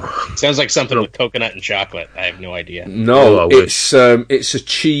 Sounds like something with coconut and chocolate. I have no idea. No, it's a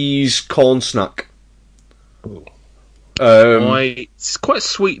cheese corn snack. Ooh. It's quite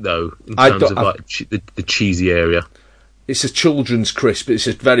sweet though in terms of the cheesy area. It's a children's crisp. It's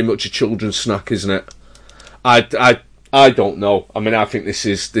very much a children's snack, isn't it? I don't know. I mean, I think this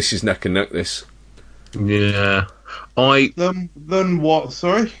is neck and neck. This. Yeah. Then what?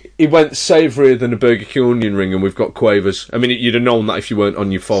 Sorry. He went savourier than a Burger King onion ring, and we've got Quavers. I mean, you'd have known that if you weren't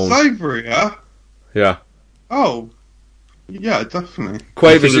on your phone. Savourier? Yeah. Oh. Yeah, definitely.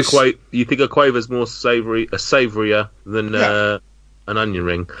 Quavers you think a Quaver's more savourier than an onion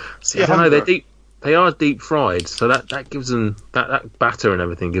ring? See, I don't know. They are deep fried, so that gives them that batter and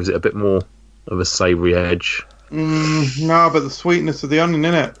everything gives it a bit more of a savoury edge. No, but the sweetness of the onion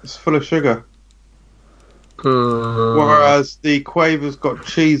in it's full of sugar. Whereas the Quaver's got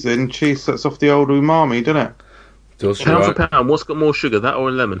cheese in. Cheese sets off the old umami, doesn't it? Does, pound for pound, what's got more sugar, that or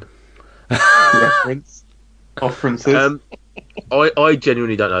a lemon? References. I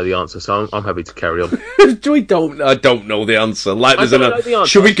genuinely don't know the answer, so I'm happy to carry on. I don't know the answer.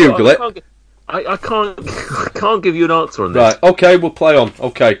 Should we Google it? I can't give you an answer on this. Right, okay, we'll play on.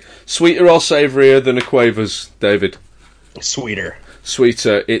 Okay. Sweeter or savourier than a Quavers, David? Sweeter.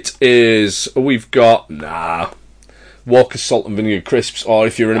 It is. We've got Walker's salt and vinegar crisps, or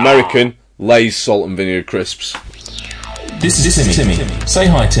if you're an American, Lay's salt and vinegar crisps. This is Timmy. Say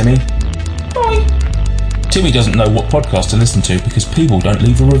hi, Timmy. Hi. Timmy doesn't know what podcast to listen to because people don't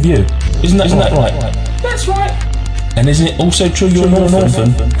leave a review. Isn't that right? That's right. And isn't it also true you're not an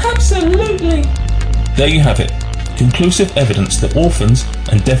orphan? Absolutely. There you have it. Conclusive evidence that orphans,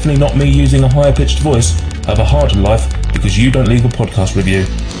 and definitely not me using a higher pitched voice, have a harder life because you don't leave a podcast review.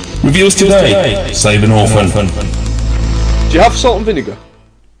 Reviews today. Save an orphan. Do you have salt and vinegar?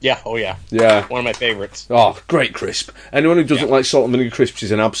 Yeah, oh yeah. Yeah. One of my favourites. Oh, great crisp. Anyone who doesn't like salt and vinegar crisps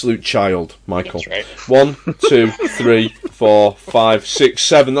is an absolute child, Michael. That's right. 1, 2, 3, 4, 5, 6,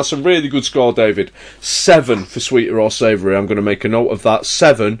 7. That's a really good score, David. 7 for sweeter or savoury. I'm going to make a note of that.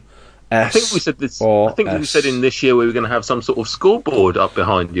 7. I think we said this. I think we said in this year we were going to have some sort of scoreboard up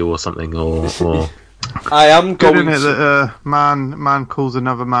behind you or something, or... I am good, going isn't it, that man calls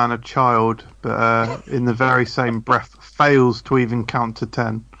another man a child, but in the very same breath fails to even count to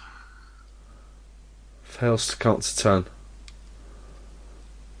 10. Fails to count to 10.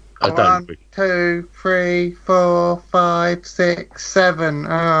 I don't 1, agree. 2, 3, 4, 5, 6, 7.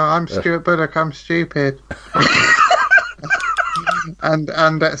 I'm Stuart Buddock. I'm stupid. and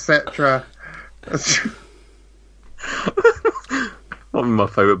etc. Probably my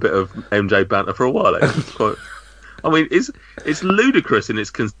favourite bit of MJ banter for a while. Actually. I mean, it's ludicrous in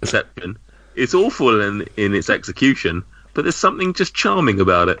its conception. It's awful in its execution. But there's something just charming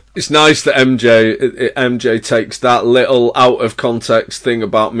about it. It's nice that MJ takes that little out of context thing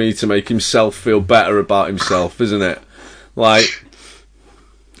about me to make himself feel better about himself, isn't it? Like,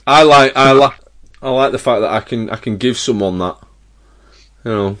 I like the fact that I can give someone that.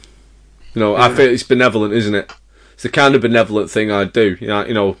 You know, I feel it's benevolent, isn't it? It's the kind of benevolent thing I do. You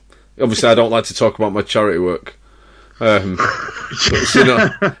know, obviously I don't like to talk about my charity work.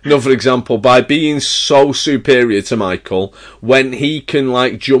 Another example, by being so superior to Michael, when he can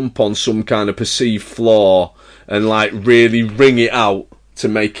like jump on some kind of perceived flaw and like really wring it out to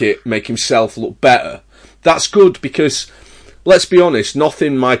make himself look better, that's good, because let's be honest,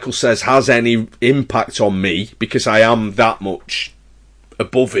 nothing Michael says has any impact on me because I am that much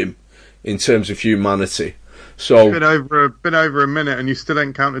above him in terms of humanity. So been over a minute and you still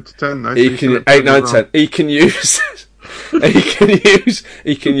ain't counted to 10 though. He can 8, 9, 10. He can use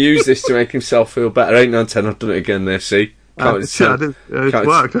he can use this to make himself feel better. 8, 9, 10. I've done it again there. See, counted to 10. It's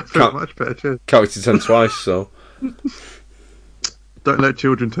worked. I feel much better. Cheers. Counted to 10 twice. So Don't let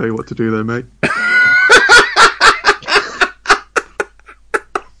children tell you what to do, though, mate.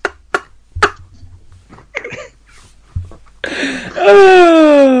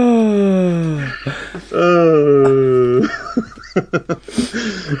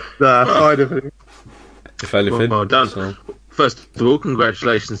 Fine everything. If anything, well done. So. First of all,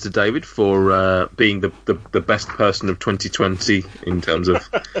 congratulations to David for being the best person of 2020 in terms of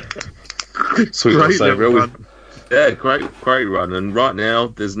sweet and savoury. Yeah, great run. And right now,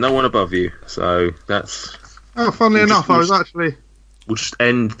 there's no one above you. So that's. Oh, funnily enough, I was actually. We'll just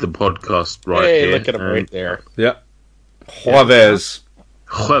end the podcast right here. Hey, look at him right there. Yeah. Jueves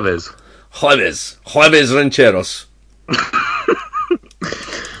Rancheros.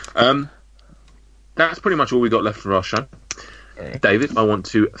 That's pretty much all we got left for our show. Right. David, I want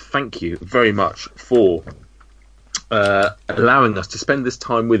to thank you very much for allowing us to spend this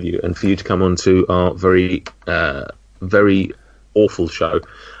time with you and for you to come on to our very awful show.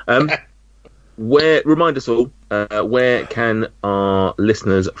 Remind us all, where can our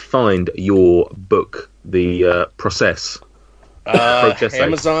listeners find your book, The Process?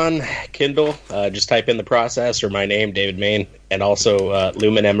 Amazon, Kindle, just type in The Process or my name, David Main, and also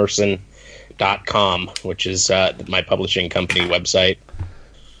lumenemerson.com, which is my publishing company website.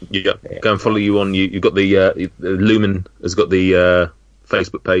 Yeah, go and follow you on. You've got the Lumen has got the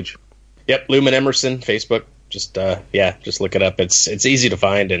Facebook page. Yep, Lumen Emerson, Facebook. Just just look it up. It's easy to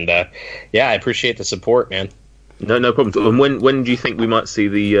find, and I appreciate the support, man. No problem. And when do you think we might see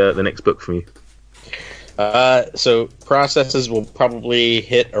the next book from you? So Processes will probably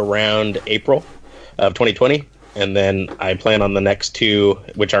hit around April of 2020, and then I plan on the next two,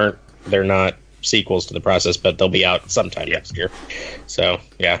 which they're not sequels to The Process, but they'll be out sometime next year. So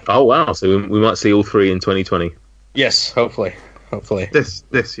yeah. Oh wow! So we might see all three in 2020. Yes, hopefully. This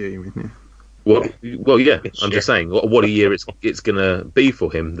year, you mean? Yeah. Well, yeah. I'm just saying, what a year it's going to be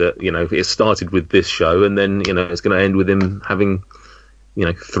for him. That it started with this show, and then it's going to end with him having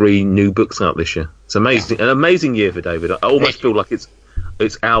 3 new books out this year. It's amazing, an amazing year for David. I almost feel like it's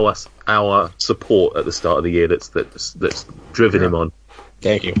our support at the start of the year that's driven him on.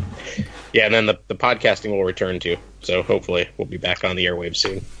 Thank you. Yeah, and then the podcasting will return too. So hopefully we'll be back on the airwaves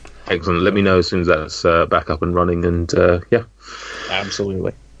soon. Excellent. Let me know as soon as that's back up and running. And yeah,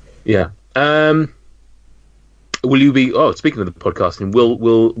 absolutely. Yeah. Will you be? Oh, speaking of the podcasting,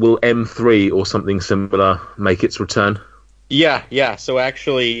 will M3 or something similar make its return? Yeah. So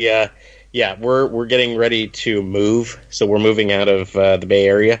actually, we're getting ready to move. So we're moving out of the Bay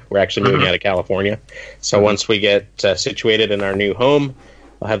Area. We're actually moving out of California. So once we get situated in our new home,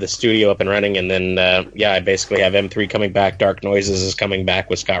 I'll have the studio up and running, and then I basically have M3 coming back. Dark Noises is coming back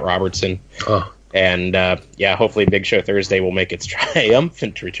with Scott Robertson. Oh. And hopefully Big Show Thursday will make its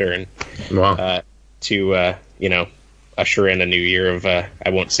triumphant return. Wow. To usher in a new year of I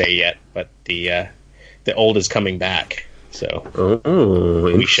won't say yet, but the old is coming back. So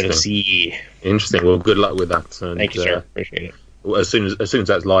we shall see. Interesting. Well, good luck with that. And, thank you, sir. Appreciate it. Well, as soon as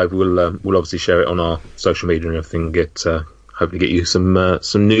that's live, we'll obviously share it on our social media and everything. Hopefully get you some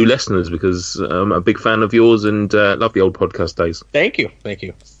new listeners, because I'm a big fan of yours and love the old podcast days. Thank you.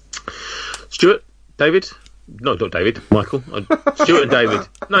 Stuart, David, no, not David, Michael, Stuart and David.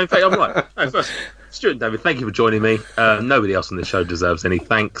 No, in fact, I'm right. No, first, Stuart and David, thank you for joining me. Nobody else on this show deserves any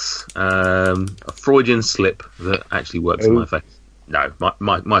thanks. A Freudian slip that actually works in my face. No,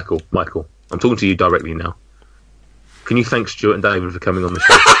 Michael, I'm talking to you directly now. Can you thank Stuart and David for coming on the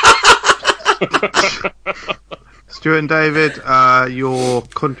show? Stuart and David, your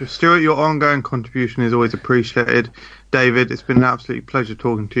ongoing contribution is always appreciated. David, it's been an absolute pleasure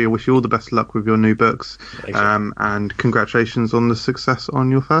talking to you. I wish you all the best of luck with your new books. And congratulations on the success on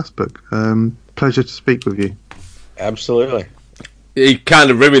your first book. Pleasure to speak with you. Absolutely. He kind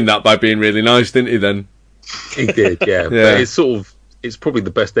of ruined that by being really nice, didn't he, then? He did, yeah. But it's probably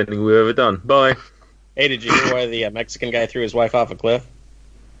the best ending we've ever done. Bye. Hey, did you hear why the Mexican guy threw his wife off a cliff?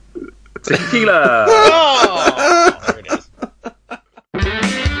 Tequila! Oh!